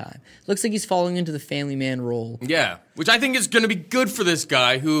good time. Looks like he's falling into the family man role. Yeah, which I think is going to be good for this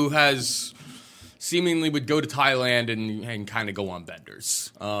guy who has seemingly would go to Thailand and kind of go on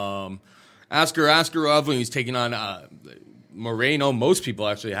benders. Askar Askarov, when he was taking on Moreno, most people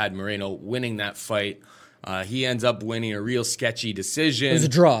actually had Moreno winning that fight. He ends up winning a real sketchy decision. It was a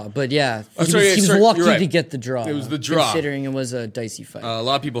draw, but yeah, he was lucky to get the draw. It was the draw. Considering it was a dicey fight. A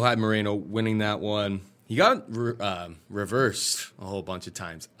lot of people had Moreno winning that one. He got reversed a whole bunch of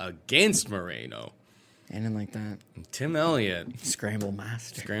times against Moreno. And then like that. Tim Elliott. Scramble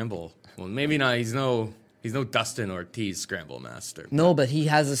master. Scramble. Well, maybe not. He's no Dustin Ortiz scramble master. No, but he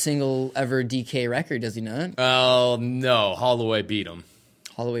has a single ever DK record, does he not? Oh, no. Holloway beat him.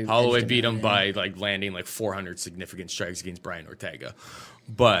 Holloway beat him by landing 400 significant strikes against Brian Ortega.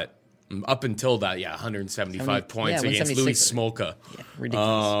 But up until that, 175 points against Luis Smolka. Yeah,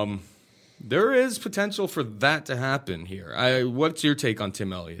 ridiculous. There is potential for that to happen here. What's your take on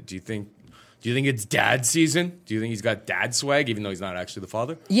Tim Elliott? Do you think it's dad season? Do you think he's got dad swag, even though he's not actually the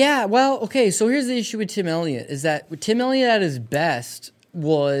father? Yeah, well, okay, so here's the issue with Tim Elliott, is that Tim Elliott at his best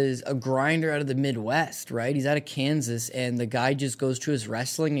was a grinder out of the Midwest, right? He's out of Kansas, and the guy just goes to his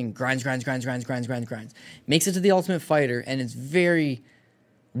wrestling and grinds. Makes it to the Ultimate Fighter, and it's very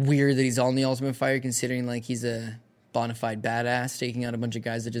weird that he's on the Ultimate Fighter, considering he's a bona fide badass, taking out a bunch of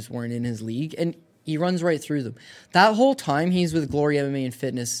guys that just weren't in his league, and he runs right through them. That whole time, he's with Glory MMA and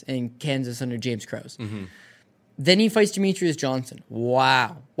Fitness in Kansas under James Krause. Mm-hmm. Then he fights Demetrius Johnson.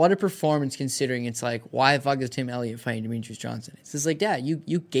 Wow. What a performance, considering it's why the fuck is Tim Elliott fighting Demetrius Johnson? It's just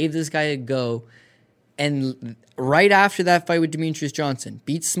you gave this guy a go, and right after that fight with Demetrius Johnson,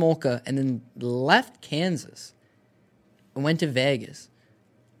 beat Smolka, and then left Kansas and went to Vegas.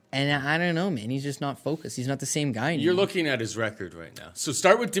 And I don't know, man. He's just not focused. He's not the same guy anymore. You're looking at his record right now. So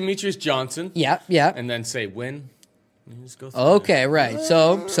start with Demetrius Johnson. Yeah. And then say win. Just go through okay, right.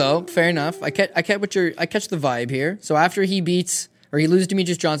 So fair enough. I catch the vibe here. So after he loses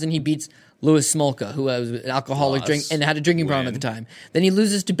Demetrius Johnson, he beats Louis Smolka, who was an alcoholic drink and had a drinking problem at the time. Then he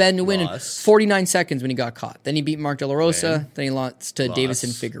loses to Ben Nguyen in 49 seconds when he got caught. Then he beat Mark De La Rosa. Then he lost to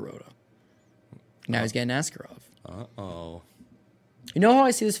Davison Figueroa. Now he's getting Askarov. Uh-oh. You know how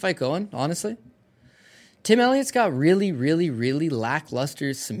I see this fight going, honestly? Tim Elliott's got really, really, really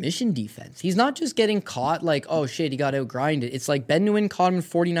lackluster submission defense. He's not just getting caught oh shit, he got outgrinded. It's Ben Nguyen caught him in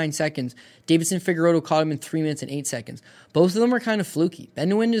 49 seconds. Davison Figueroa caught him in 3 minutes and 8 seconds. Both of them are kind of fluky. Ben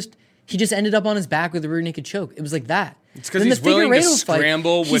Nguyen just ended up on his back with a rear naked choke. It was like that. It's because he's willing to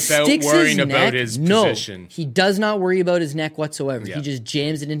scramble without worrying about his position. No, he does not worry about his neck whatsoever. Yeah. He just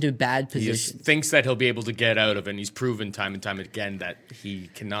jams it into bad positions. He just thinks that he'll be able to get out of it, and he's proven time and time again that he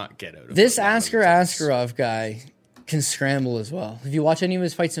cannot get out of it. This Askar Askarov guy can scramble as well. If you watch any of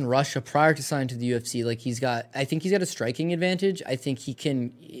his fights in Russia prior to signing to the UFC, I think he's got a striking advantage. I think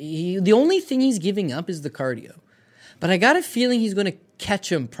the only thing he's giving up is the cardio. But I got a feeling he's going to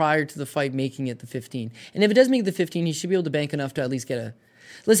catch him prior to the fight making it the 15. And if it does make the 15, he should be able to bank enough to at least get a...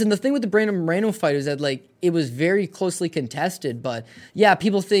 Listen, the thing with the Brandon Moreno fight is that it was very closely contested, but yeah,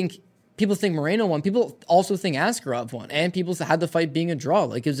 people think Moreno won. People also think Askarov won, and people had the fight being a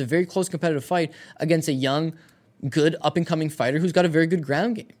draw. It was a very close competitive fight against a young, good, up-and-coming fighter who's got a very good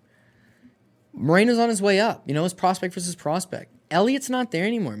ground game. Moreno's on his way up. It's prospect versus prospect. Elliott's not there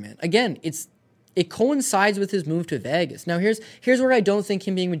anymore, man. Again, it coincides with his move to Vegas. Now, here's where I don't think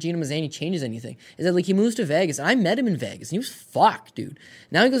him being with Gino Mazzani changes anything. Is that he moves to Vegas, and I met him in Vegas, and he was fucked, dude.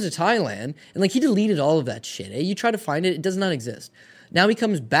 Now he goes to Thailand, and he deleted all of that shit. You try to find it, it does not exist. Now he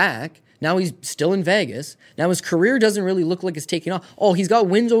comes back. Now he's still in Vegas. Now his career doesn't really look like it's taking off. Oh, he's got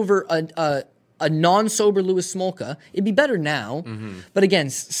wins over a non-sober Louis Smolka. It'd be better now. Mm-hmm. But again,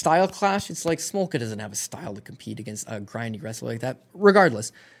 style clash, it's Smolka doesn't have a style to compete against a grindy wrestler like that.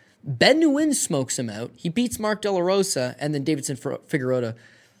 Regardless, Ben Nguyen smokes him out. He beats Mark De La Rosa, and then Davison Figueroa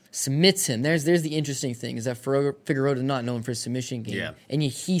submits him. There's the interesting thing, is that Figueroa is not known for his submission game, and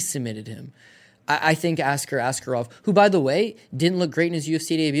he submitted him. I think Askar Askarov, who, by the way, didn't look great in his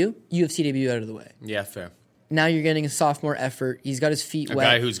UFC debut out of the way. Yeah, fair. Now you're getting a sophomore effort. He's got his feet wet.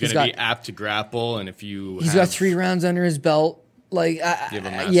 A guy who's going to be apt to grapple, and if he's got 3 rounds under his belt.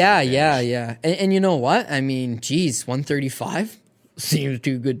 Yeah. And you know what? I mean, geez, 135? Seems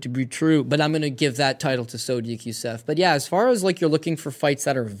too good to be true, but I'm going to give that title to Sodiq Youssef. But yeah, as far as you're looking for fights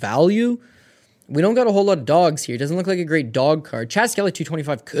that are value, we don't got a whole lot of dogs here. It doesn't look like a great dog card. Chad Skelly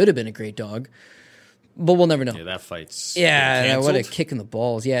 225 could have been a great dog, but we'll never know. Yeah, that fight's what a kick in the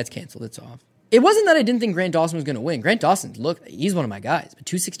balls. Yeah, it's canceled. It's off. It wasn't that I didn't think Grant Dawson was going to win. Grant Dawson, he's one of my guys, but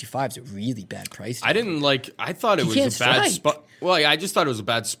 265 is a really bad price. I thought it was a bad spot. Well, yeah, I just thought it was a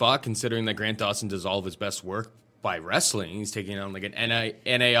bad spot considering that Grant Dawson does all of his best work by wrestling. He's taking on like an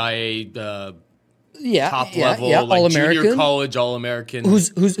NAIA top level, like All-American. junior college All-American.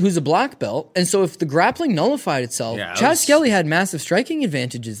 Who's a black belt. And so if the grappling nullified itself, Chad Skelly had massive striking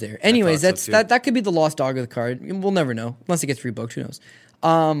advantages there. Anyways, that could be the lost dog of the card. We'll never know unless it gets rebooked. Who knows?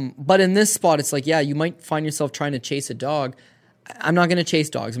 But in this spot, it's like, yeah, you might find yourself trying to chase a dog. I'm not going to chase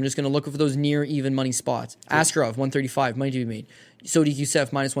dogs. I'm just going to look for those near even money spots. Askarov, 135, money to be made. Sodi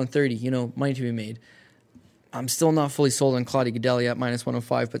Youssef, minus 130, money to be made. I'm still not fully sold on Claudia Gadelha at minus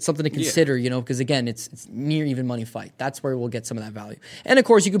 105, but something to consider, because again, it's near even money fight. That's where we'll get some of that value. And of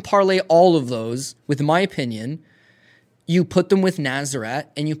course, you can parlay all of those, with my opinion. You put them with Nazareth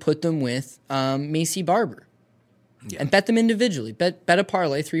and you put them with Macy Barber. Yeah. And bet them individually. Bet a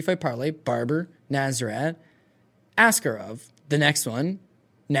parlay, 3-5 parlay, Barber, Nazareth, Askarov. The next one,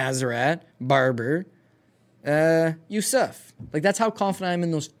 Nazareth, Barber, Youssef. Like, that's how confident I am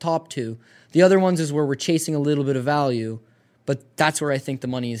in those top two. The other ones is where we're chasing a little bit of value, but that's where I think the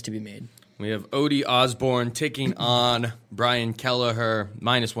money is to be made. We have Odie Osborne taking on Brian Kelleher,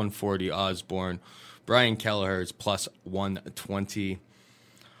 minus 140 Osborne. Brian Kelleher is plus 120.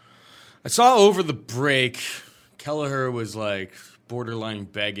 I saw over the break, Kelleher was like borderline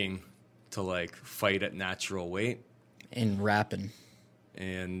begging to like fight at natural weight. And rapping.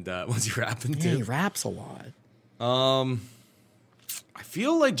 And was he rapping too? Yeah, he raps a lot. I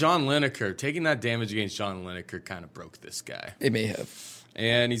feel like John Lineker, taking that damage against John Lineker kind of broke this guy. It may have.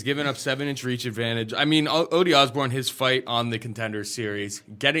 And he's given up 7-inch reach advantage. I mean, Odie Osborne, his fight on the Contender Series,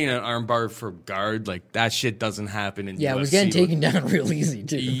 getting an armbar for guard, like, that shit doesn't happen in UFC. Yeah, it was getting taken down real easy,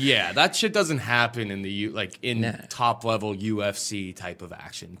 too. Yeah, that shit doesn't happen in the top-level UFC type of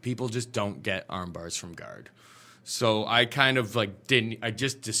action. People just don't get armbars from guard. So I kind of, I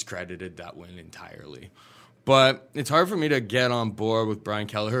just discredited that win entirely. But it's hard for me to get on board with Brian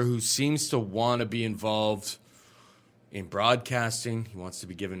Kelleher, who seems to want to be involved in broadcasting. He wants to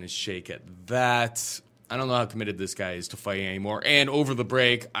be given his shake at that. I don't know how committed this guy is to fighting anymore. And over the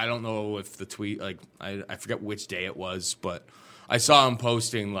break, I don't know if the tweet, I forget which day it was, but I saw him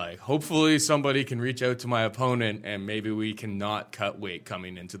posting, hopefully somebody can reach out to my opponent and maybe we can not cut weight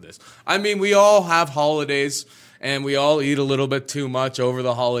coming into this. I mean, we all have holidays and we all eat a little bit too much over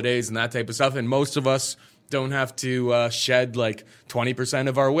the holidays and that type of stuff. And most of us don't have to shed 20%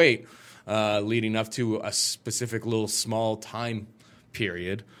 of our weight leading up to a specific little small time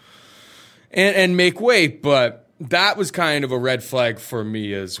period and make weight. But that was kind of a red flag for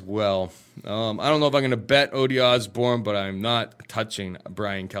me as well. I don't know if I'm going to bet Odie Osborne, but I'm not touching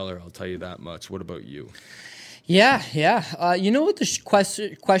Brian Kelleher. I'll tell you that much. What about you? Yeah. You know what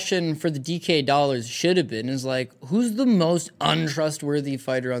the question for the DK dollars should have been is who's the most untrustworthy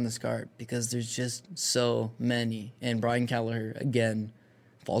fighter on this card? Because there's just so many. And Brian Kelleher, again,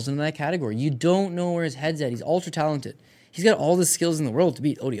 falls into that category. You don't know where his head's at. He's ultra talented. He's got all the skills in the world to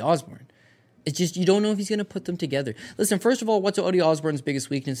beat Odie Osborne. It's just you don't know if he's going to put them together. Listen, first of all, what's Odie Osborne's biggest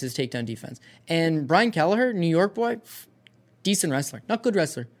weakness is takedown defense. And Brian Kelleher, New York boy, decent wrestler. Not good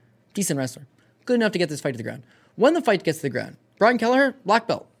wrestler, decent wrestler. Good enough to get this fight to the ground. When the fight gets to the ground, Brian Kelleher, black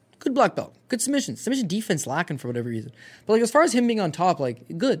belt. Good black belt. Good submission. Submission defense lacking for whatever reason. But as far as him being on top,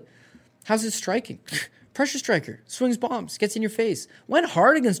 good. How's his striking? Pressure striker. Swings bombs. Gets in your face. Went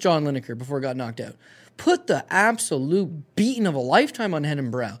hard against John Lineker before he got knocked out. Put the absolute beating of a lifetime on Hedden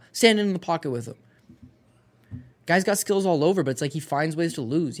Brow. Standing in the pocket with him. Guy's got skills all over, but it's he finds ways to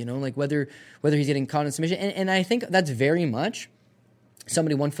lose, whether he's getting caught in submission. And I think that's very much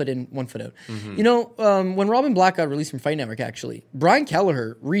somebody 1 foot in, 1 foot out. Mm-hmm. When Robin Black got released from Fight Network, actually, Brian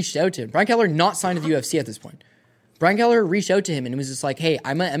Kelleher reached out to him. Brian Kelleher not signed to the UFC at this point. Brian Kelleher reached out to him and was just hey,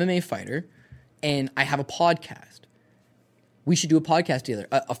 I'm an MMA fighter and I have a podcast. We should do a podcast together.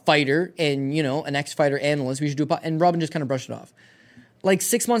 A fighter and, an ex-fighter analyst. We should do a podcast. And Robin just kind of brushed it off.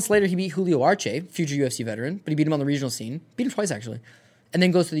 6 months later, he beat Julio Arce, future UFC veteran, but he beat him on the regional scene. Beat him twice, actually. And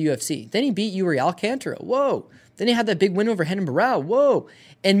then goes to the UFC. Then he beat Yuri Alcantara. Whoa. Then he had that big win over Hedden Barrow. Whoa.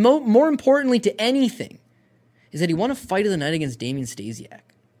 And more importantly to anything is that he won a fight of the night against Damian Stasiak.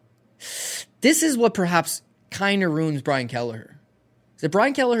 This is what perhaps kind of ruins Brian Kelleher. Is that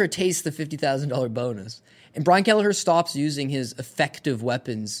Brian Kelleher tastes the $50,000 bonus. And Brian Kelleher stops using his effective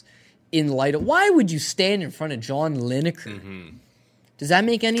weapons in light of... Why would you stand in front of John Lineker Does that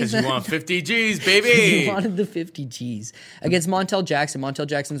make any sense? Because you want 50 G's, He baby. wanted the 50 G's against Montel Jackson. Montel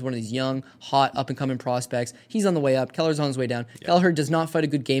Jackson's one of these young, hot, up-and-coming prospects. He's on the way up. Kelleher's on his way down. Kelleher does not fight a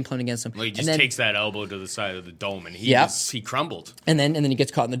good game plan against him. Well, he just takes that elbow to the side of the dome, and he crumbled. And then he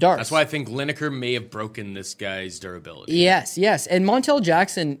gets caught in the dark. That's why I think Lineker may have broken this guy's durability. Yes. And Montel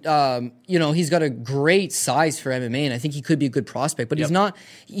Jackson, he's got a great size for MMA, and I think he could be a good prospect, but he's not.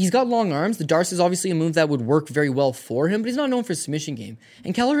 He's got long arms. The Darce is obviously a move that would work very well for him, but he's not known for his submission game.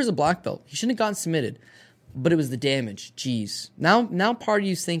 And Kelleher's a black belt. He shouldn't have gotten submitted, but it was the damage. Jeez. Now part of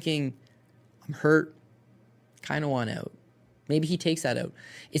you's thinking, I'm hurt, kind of want out. Maybe he takes that out.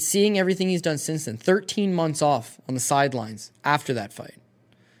 It's seeing everything he's done since then. 13 months off on the sidelines after that fight.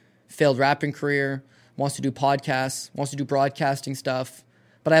 Failed rapping career, wants to do podcasts, wants to do broadcasting stuff.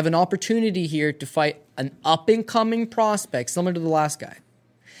 But I have an opportunity here to fight an up-and-coming prospect similar to the last guy.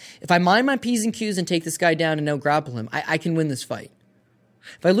 If I mind my P's and Q's and take this guy down and now grapple him, I can win this fight.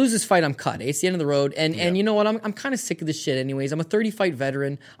 If I lose this fight, I'm cut. It's the end of the road. And you know what? I'm kind of sick of this shit anyways. I'm a 30-fight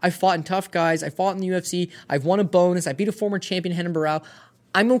veteran. I fought in tough guys. I fought in the UFC. I've won a bonus. I beat a former champion, Renan Barão.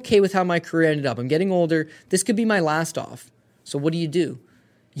 I'm okay with how my career ended up. I'm getting older. This could be my last off. So what do?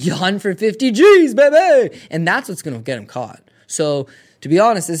 You hunt for 50 G's, baby! And that's what's going to get him caught. So to be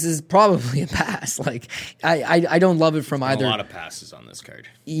honest, this is probably a pass. Like I don't love it from either. A lot of passes on this card.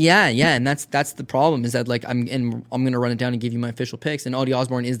 Yeah, and that's the problem is that like I'm gonna run it down and give you my official picks, and Odi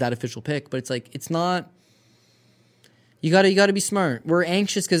Osbourne is that official pick, but it's like it's not. You gotta be smart. We're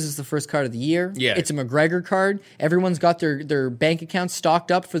anxious because it's the first card of the year. Yeah, it's a McGregor card. Everyone's got their bank accounts stocked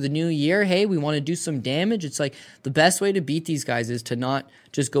up for the new year. Hey, we want to do some damage. It's like the best way to beat these guys is to not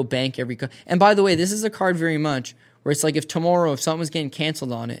just go bank every card. And by the way, this is a card very much where it's like if something was getting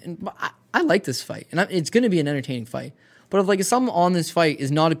canceled on it, and I like this fight, and it's going to be an entertaining fight. But if something on this fight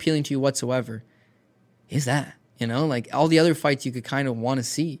is not appealing to you whatsoever, is that like all the other fights you could kind of want to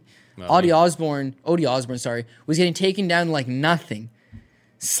see. Odi Osbourne, was getting taken down like nothing,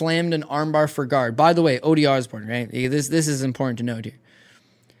 slammed an armbar for guard. By the way, Odi Osbourne, right? This is important to note here.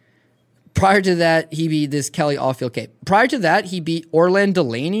 Prior to that, he beat this Kelly Off-Field K. Prior to that, he beat Orland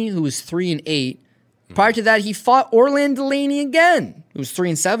Delaney, who was 3-8. Prior to that, he fought Orland Delaney again, who was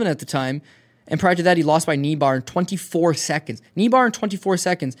 3-7 at the time. And prior to that, he lost by knee bar in 24 seconds.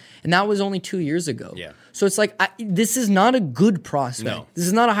 And that was only 2 years ago. Yeah. So it's like, this is not a good prospect. No. This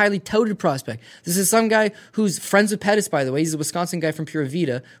is not a highly touted prospect. This is some guy who's friends with Pettis, by the way. He's a Wisconsin guy from Pura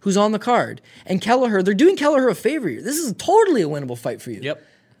Vida, who's on the card. And Kelleher, they're doing Kelleher a favor here. This is totally a winnable fight for you. Yep.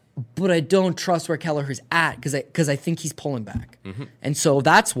 But I don't trust where Kelleher's at because I think he's pulling back. Mm-hmm. And so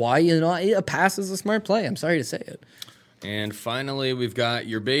that's why, a pass is a smart play. I'm sorry to say it. And finally, we've got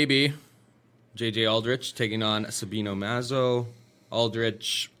your baby, J.J. Aldrich, taking on Sabino Mazo.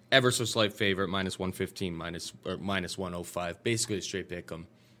 Aldrich, ever so slight favorite, -115, -105. Basically a straight pick 'em.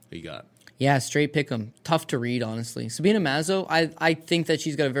 Who you got? Yeah, straight pick 'em. Tough to read, honestly. Sabina Mazo, I think that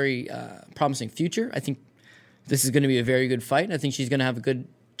she's got a very promising future. I think this is going to be a very good fight. I think she's going to have a good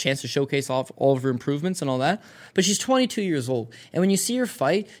chance to showcase all of her improvements and all that. But she's 22 years old. And when you see her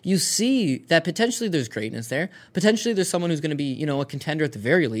fight, you see that potentially there's greatness there. Potentially there's someone who's going to be, a contender at the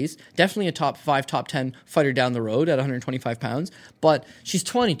very least. Definitely a top 5, top 10 fighter down the road at 125 pounds. But she's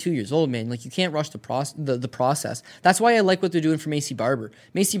 22 years old, man. Like, you can't rush the process. That's why I like what they're doing for Macy Barber.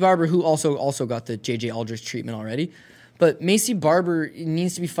 Macy Barber, who also got the J.J. Aldrich treatment already. But Macy Barber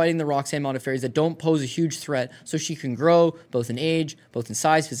needs to be fighting the Roxanne Modafferi that don't pose a huge threat so she can grow both in age, both in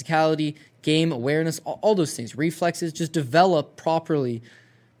size, physicality, game, awareness, all those things, reflexes, just develop properly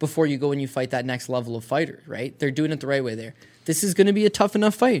before you go and you fight that next level of fighter, right? They're doing it the right way there. This is going to be a tough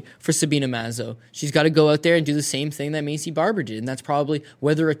enough fight for Sabina Mazo. She's got to go out there and do the same thing that Macy Barber did, and that's probably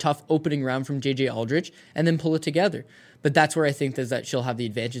weather a tough opening round from J.J. Aldrich and then pull it together. But that's where I think that she'll have the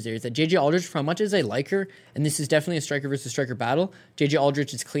advantage there. Is that J.J. Aldrich, for how much as I like her, and this is definitely a striker versus striker battle, J.J.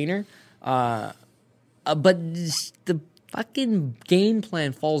 Aldrich is cleaner. But the fucking game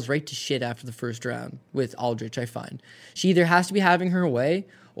plan falls right to shit after the first round with Aldrich, I find. She either has to be having her way,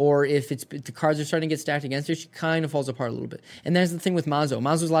 or if the cards are starting to get stacked against her, she kind of falls apart a little bit. And there's the thing with Mazo.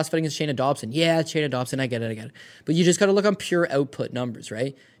 Mazo's last fight against Shayna Dobson. Yeah, it's Shayna Dobson. I get it. But you just got to look on pure output numbers,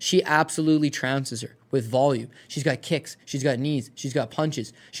 right? She absolutely trounces her with volume. She's got kicks. She's got knees. She's got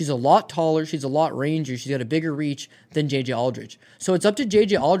punches. She's a lot taller. She's a lot rangier. She's got a bigger reach than J.J. Aldrich. So it's up to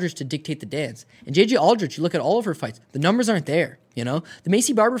J.J. Aldrich to dictate the dance. And J.J. Aldrich, you look at all of her fights, the numbers aren't there. The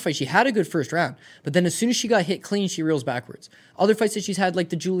Macy Barber fight, she had a good first round, but then as soon as she got hit clean, she reels backwards. Other fights that she's had, like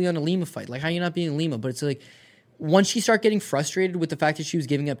the Juliana Lima fight, like how you not being Lima, but it's like once she started getting frustrated with the fact that she was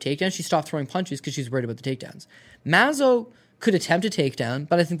giving up takedowns, she stopped throwing punches because she's worried about the takedowns. Mazo could attempt a takedown,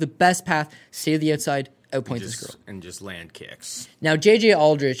 but I think the best path, stay to the outside, outpoint this girl. And just land kicks. Now, JJ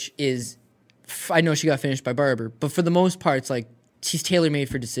Aldrich is, I know she got finished by Barber, but for the most part, it's like she's tailor-made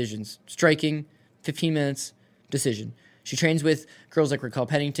for decisions. Striking, 15 minutes, decision. She trains with girls like Raquel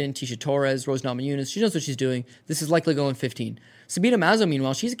Pennington, Tisha Torres, Rose Namajunas. She knows what she's doing. This is likely going 15. Sabina Mazo,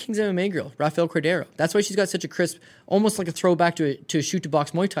 meanwhile, she's a King's MMA girl. Rafael Cordero. That's why she's got such a crisp, almost like a throwback to a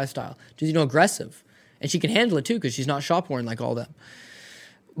shoot-to-box Muay Thai style. She's, aggressive. And she can handle it, too, because she's not shop-worn like all them.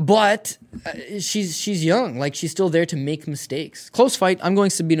 But she's young. Like, she's still there to make mistakes. Close fight. I'm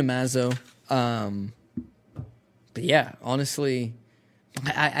going Sabina Mazo. But, yeah, honestly...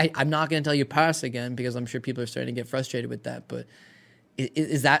 I'm not going to tell you pass again because I'm sure people are starting to get frustrated with that. But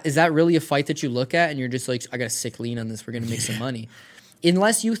is that really a fight that you look at and you're just like, I got a sick lean on this. We're going to make some money.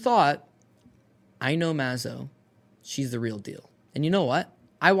 Unless you thought, I know Mazo. She's the real deal. And you know what?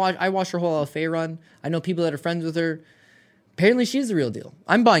 I watched her whole LFA run. I know people that are friends with her. Apparently she's the real deal.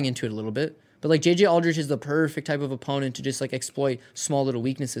 I'm buying into it a little bit. But like JJ Aldrich is the perfect type of opponent to just like exploit small little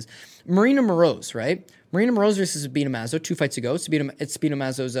weaknesses. Marina Moroz, right? Marina Moroz versus Sabina Mazo 2 fights ago. It's Sabina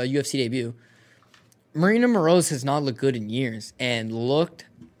Mazo's UFC debut. Marina Moroz has not looked good in years and looked...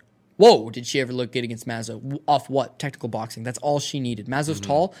 Whoa, did she ever look good against Mazo? Off what? Technical boxing. That's all she needed. Mazo's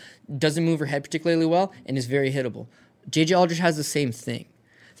tall, doesn't move her head particularly well, and is very hittable. JJ Aldrich has the same thing.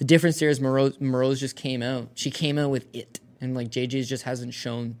 The difference there is Moroz just came out. She came out with it. And like JJ just hasn't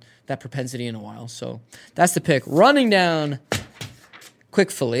shown that propensity in a while. So that's the pick. Running down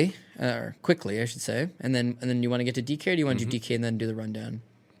quickly, I should say. And then you want to get to DK, or do you want to do DK and then do the rundown?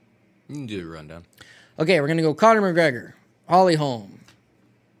 You can do the rundown. Okay, we're going to go Conor McGregor, Holly Holm,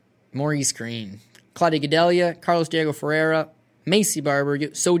 Maurice Green, Claudia Gadelha, Carlos Diego Ferreira, Macy Barber,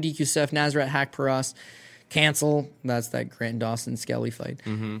 Sodi Youssef, Nasrat Haqparast. Cancel. That's that Grant Dawson Skelly fight.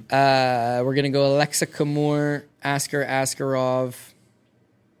 We're going to go Alexa Kamur, Askar Askarov.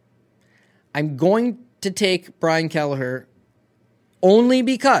 I'm going to take Brian Kelleher only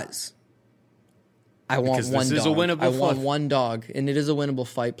because I want one dog. I want one dog, and it is a winnable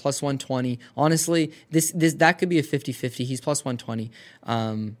fight. Plus 120. Honestly, that could be a 50-50. He's plus 120.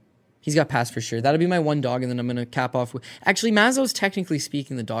 He's got pass for sure. That'll be my one dog, and then I'm going to cap off with... Actually, Mazo's technically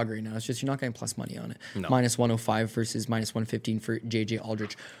speaking the dog right now. It's just you're not getting plus money on it. No. Minus 105 versus minus 115 for JJ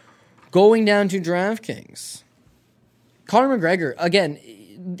Aldrich. Going down to DraftKings. Conor McGregor, again,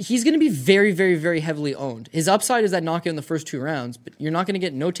 he's going to be very, very, very heavily owned. His upside is that knockout in the first 2 rounds, but you're not going to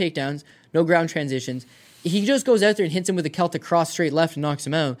get no takedowns, no ground transitions. He just goes out there and hits him with a Celtic cross straight left and knocks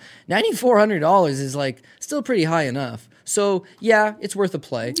him out. $9,400 is like still pretty high enough. So yeah, it's worth a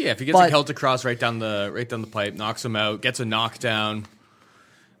play. Yeah, if he gets a Celtic cross right down the pipe, knocks him out, gets a knockdown,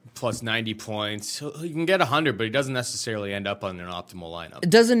 plus 90 points, he can get 100, but he doesn't necessarily end up on an optimal lineup. It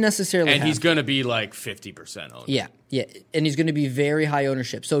doesn't necessarily. And he's going to be like 50% owned. Yeah, and he's going to be very high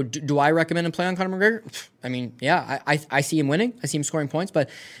ownership. So do I recommend him play on Conor McGregor? I mean, yeah, I see him winning. I see him scoring points, but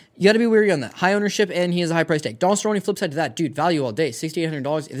you got to be wary on that. High ownership, and he has a high price tag. Donald Cerrone, flip side to that, dude, value all day.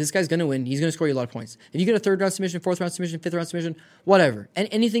 $6,800. If this guy's going to win, he's going to score you a lot of points. If you get a 3rd round submission, 4th round submission, 5th round submission, whatever, and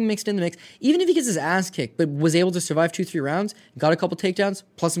anything mixed in the mix, even if he gets his ass kicked, but was able to survive 2-3 rounds, got a couple takedowns,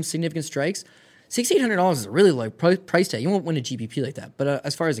 plus some significant strikes, $6,800 is a really low price tag. You won't win a GPP like that. But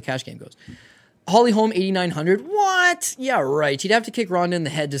as far as the cash game goes, Holly Holm, $8,900. What? Yeah, right. She'd have to kick Ronda in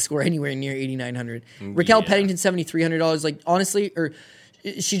the head to score anywhere near $8,900. Raquel Pennington, $7,300. Like, honestly,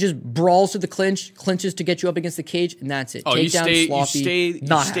 she just brawls to the clinches to get you up against the cage, and that's it. Oh, Takedown, sloppy.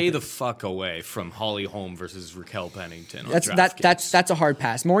 You stay the fuck away from Holly Holm versus Raquel Pennington. That's a hard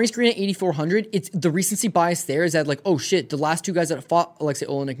pass. Maurice Green at $8,400. It's the recency bias there is that like, oh shit, the last 2 guys that fought Alexei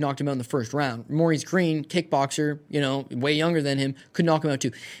Olenek knocked him out in the first round. Maurice Green, kickboxer, way younger than him, could knock him out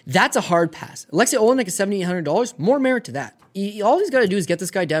too. That's a hard pass. Alexei Olenek is $7,800. More merit to that. All he's got to do is get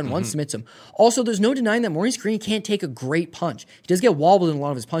this guy down once, submits him. Also, there's no denying that Maurice Green can't take a great punch. He does get wobbled in a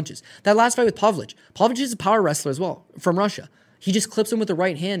lot of his punches. That last fight with Pavlich is a power wrestler as well, from Russia. He just clips him with the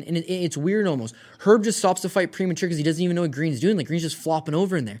right hand, and it's weird almost. Herb just stops the fight premature because he doesn't even know what Green's doing. Like, Green's just flopping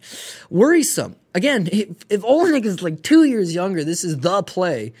over in there. Worrisome. Again, if Olenek is like 2 years younger, this is the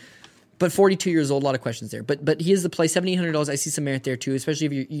play. But 42 years old, a lot of questions there. But he is the play, $7,800. I see some merit there too, especially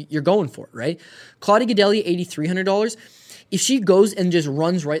if you're going for it, right? Claudia Gadelha, $8,300. If she goes and just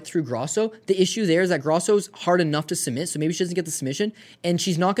runs right through Grosso, the issue there is that Grosso's hard enough to submit, so maybe she doesn't get the submission, and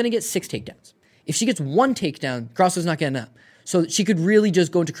she's not going to get 6 takedowns. If she gets 1 takedown, Grosso's not getting up. So she could really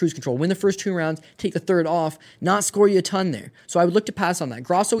just go into cruise control, win the first 2 rounds, take the 3rd off, not score you a ton there. So I would look to pass on that.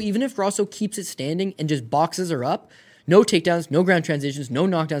 Grosso, even if Grosso keeps it standing and just boxes her up, no takedowns, no ground transitions, no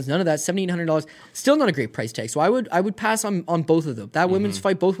knockdowns, none of that, $7,800, still not a great price tag. So I would pass on both of them. That women's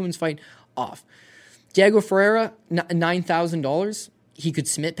fight, both women's fight, off. Diego Ferreira, $9,000. he could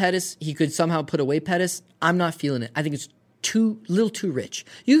submit Pettis. He could somehow put away Pettis. I'm not feeling it. I think it's little too rich.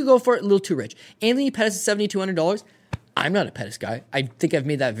 You could go for it a little too rich. Anthony Pettis is $7,200. I'm not a Pettis guy. I think I've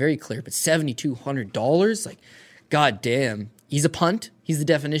made that very clear. But $7,200, like, goddamn, he's a punt. He's the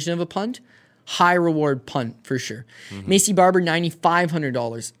definition of a punt. High reward punt for sure. Macy Barber,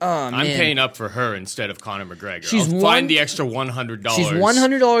 $9,500. Oh, man. I'm paying up for her instead of Conor McGregor. She's I'll find the extra $100. She's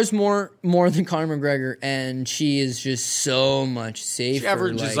 $100 more than Conor McGregor, and she is just so much safer. She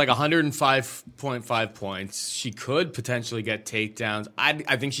averages like 105.5 points. She could potentially get takedowns.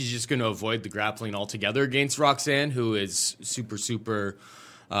 I think she's just going to avoid the grappling altogether against Roxanne, who is super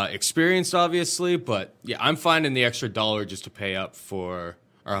experienced, obviously. But yeah, I'm finding the extra $1 just to pay up for.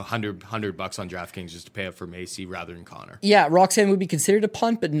 Or $100 on DraftKings just to pay up for Macy rather than Conor. Yeah, Roxanne would be considered a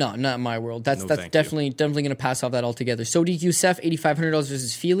punt, but no, not in my world. That's definitely going to pass off that altogether. Sodiq Youssef, $8,500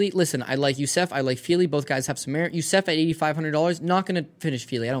 versus Fili. Listen, I like Youssef. I like Fili. Both guys have some merit. Youssef at $8,500, not going to finish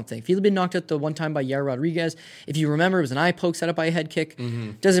Fili, I don't think. Fili been knocked out the one time by Yair Rodriguez. If you remember, it was an eye poke set up by a head kick.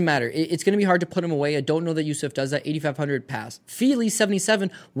 Doesn't matter. It's going to be hard to put him away. I don't know that Youssef does that. $8,500 pass. Fili, $77,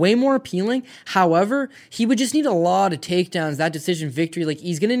 way more appealing. However, he would just need a lot of takedowns. That decision victory, like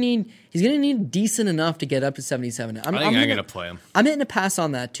he's gonna need decent enough to get up to 77. I'm gonna play him. I'm hitting a pass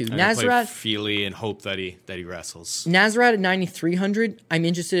on that too. Nasrat, Fili, and hope that he wrestles. Nasrat at 9,300. I'm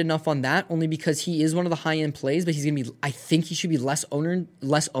interested enough on that only because he is one of the high end plays, but he's gonna be. I think he should be less owned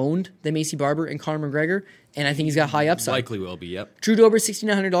than Macy Barber and Conor McGregor, and I think he's got high upside. Likely will be. Yep. Drew Dober,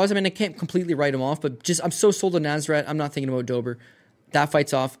 $6,900. I mean, I can't completely write him off, but just I'm so sold on Nasrat. I'm not thinking about Dober. That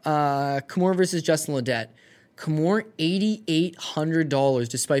fight's off. Kimura versus Justin Ledet. Kimura, $8,800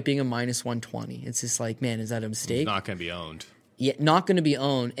 despite being a minus 120. It's just like, man, is that a mistake? He's not going to be owned. Yeah, not going to be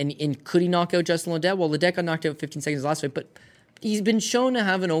owned. And could he knock out Justin Ledet? Well, Ledet got knocked out 15 seconds last fight, but he's been shown to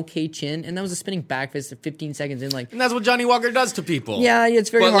have an okay chin, and that was a spinning back fist at 15 seconds in. Like, and that's what Johnny Walker does to people. Yeah,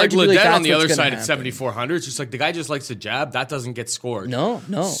 it's very hard to Ledet be like, on the other side at 7,400, it's just like the guy just likes to jab. That doesn't get scored. No.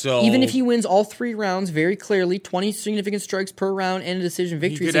 So even if he wins all 3 rounds very clearly, 20 significant strikes per round and a decision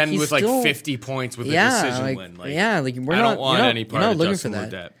victory, he could end with still, like 50 points with a decision win. Like, we're I don't want any part of Justin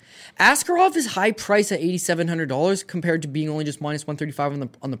Ledet. Askarov is high price at $8,700 compared to being only just minus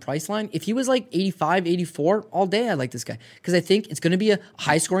 135 on the price line. If he was like 85, 84 all day, I like this guy because I think it's going to be a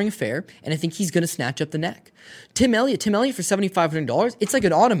high scoring affair, and I think he's going to snatch up the neck. Tim Elliott for $7,500. It's like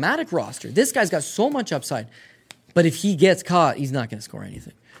an automatic roster. This guy's got so much upside, but if he gets caught, he's not going to score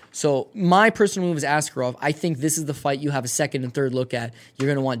anything. So my personal move is Askarov. I think this is the fight you have a second and third look at. You're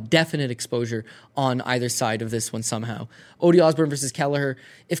going to want definite exposure on either side of this one somehow. Odi Osbourne versus Kelleher.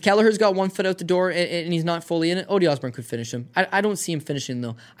 If Kelleher's got one foot out the door and he's not fully in it, Odi Osbourne could finish him. I don't see him finishing,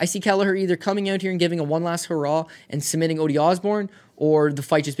 though. I see Kelleher either coming out here and giving a one last hurrah and submitting Odi Osbourne, or the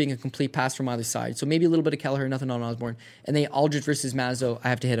fight just being a complete pass from either side. So maybe a little bit of Kelleher, nothing on Osbourne. And then Aldridge versus Mazzo, I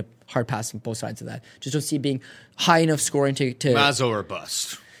have to hit a hard pass on both sides of that. Just don't see it being high enough scoring to Mazzo or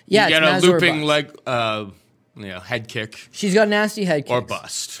bust. Yeah, you get a looping leg, head kick. She's got nasty head kicks. Or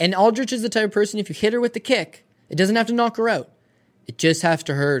bust. And Aldrich is the type of person, if you hit her with the kick, it doesn't have to knock her out. It just has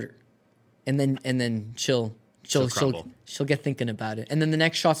to hurt her. And then she'll get thinking about it. And then the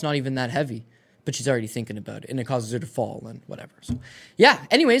next shot's not even that heavy, but she's already thinking about it, and it causes her to fall and whatever. So yeah,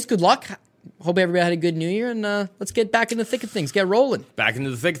 anyways, good luck. Hope everybody had a good New Year, and let's get back in the thick of things. Get rolling. Back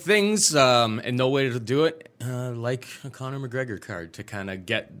into the thick of things, and no way to do it like a Conor McGregor card to kind of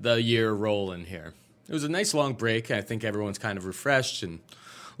get the year rolling here. It was a nice long break. I think everyone's kind of refreshed and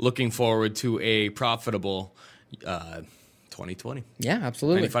looking forward to a profitable 2020. Yeah,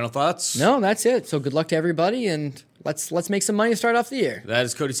 absolutely. Any final thoughts? No, that's it. So good luck to everybody, and let's make some money to start off the year. That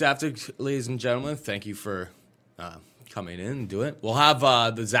is Cody Saftik, ladies and gentlemen. Thank you for coming in and do it. We'll have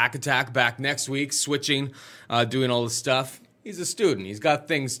the Zach Attack back next week, switching, doing all this stuff. He's a student. He's got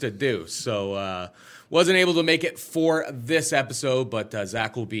things to do. So wasn't able to make it for this episode, but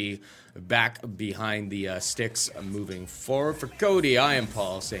Zach will be back behind the sticks moving forward. For Cody, I am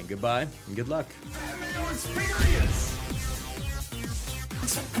Paul saying goodbye and good luck.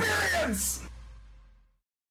 Experience!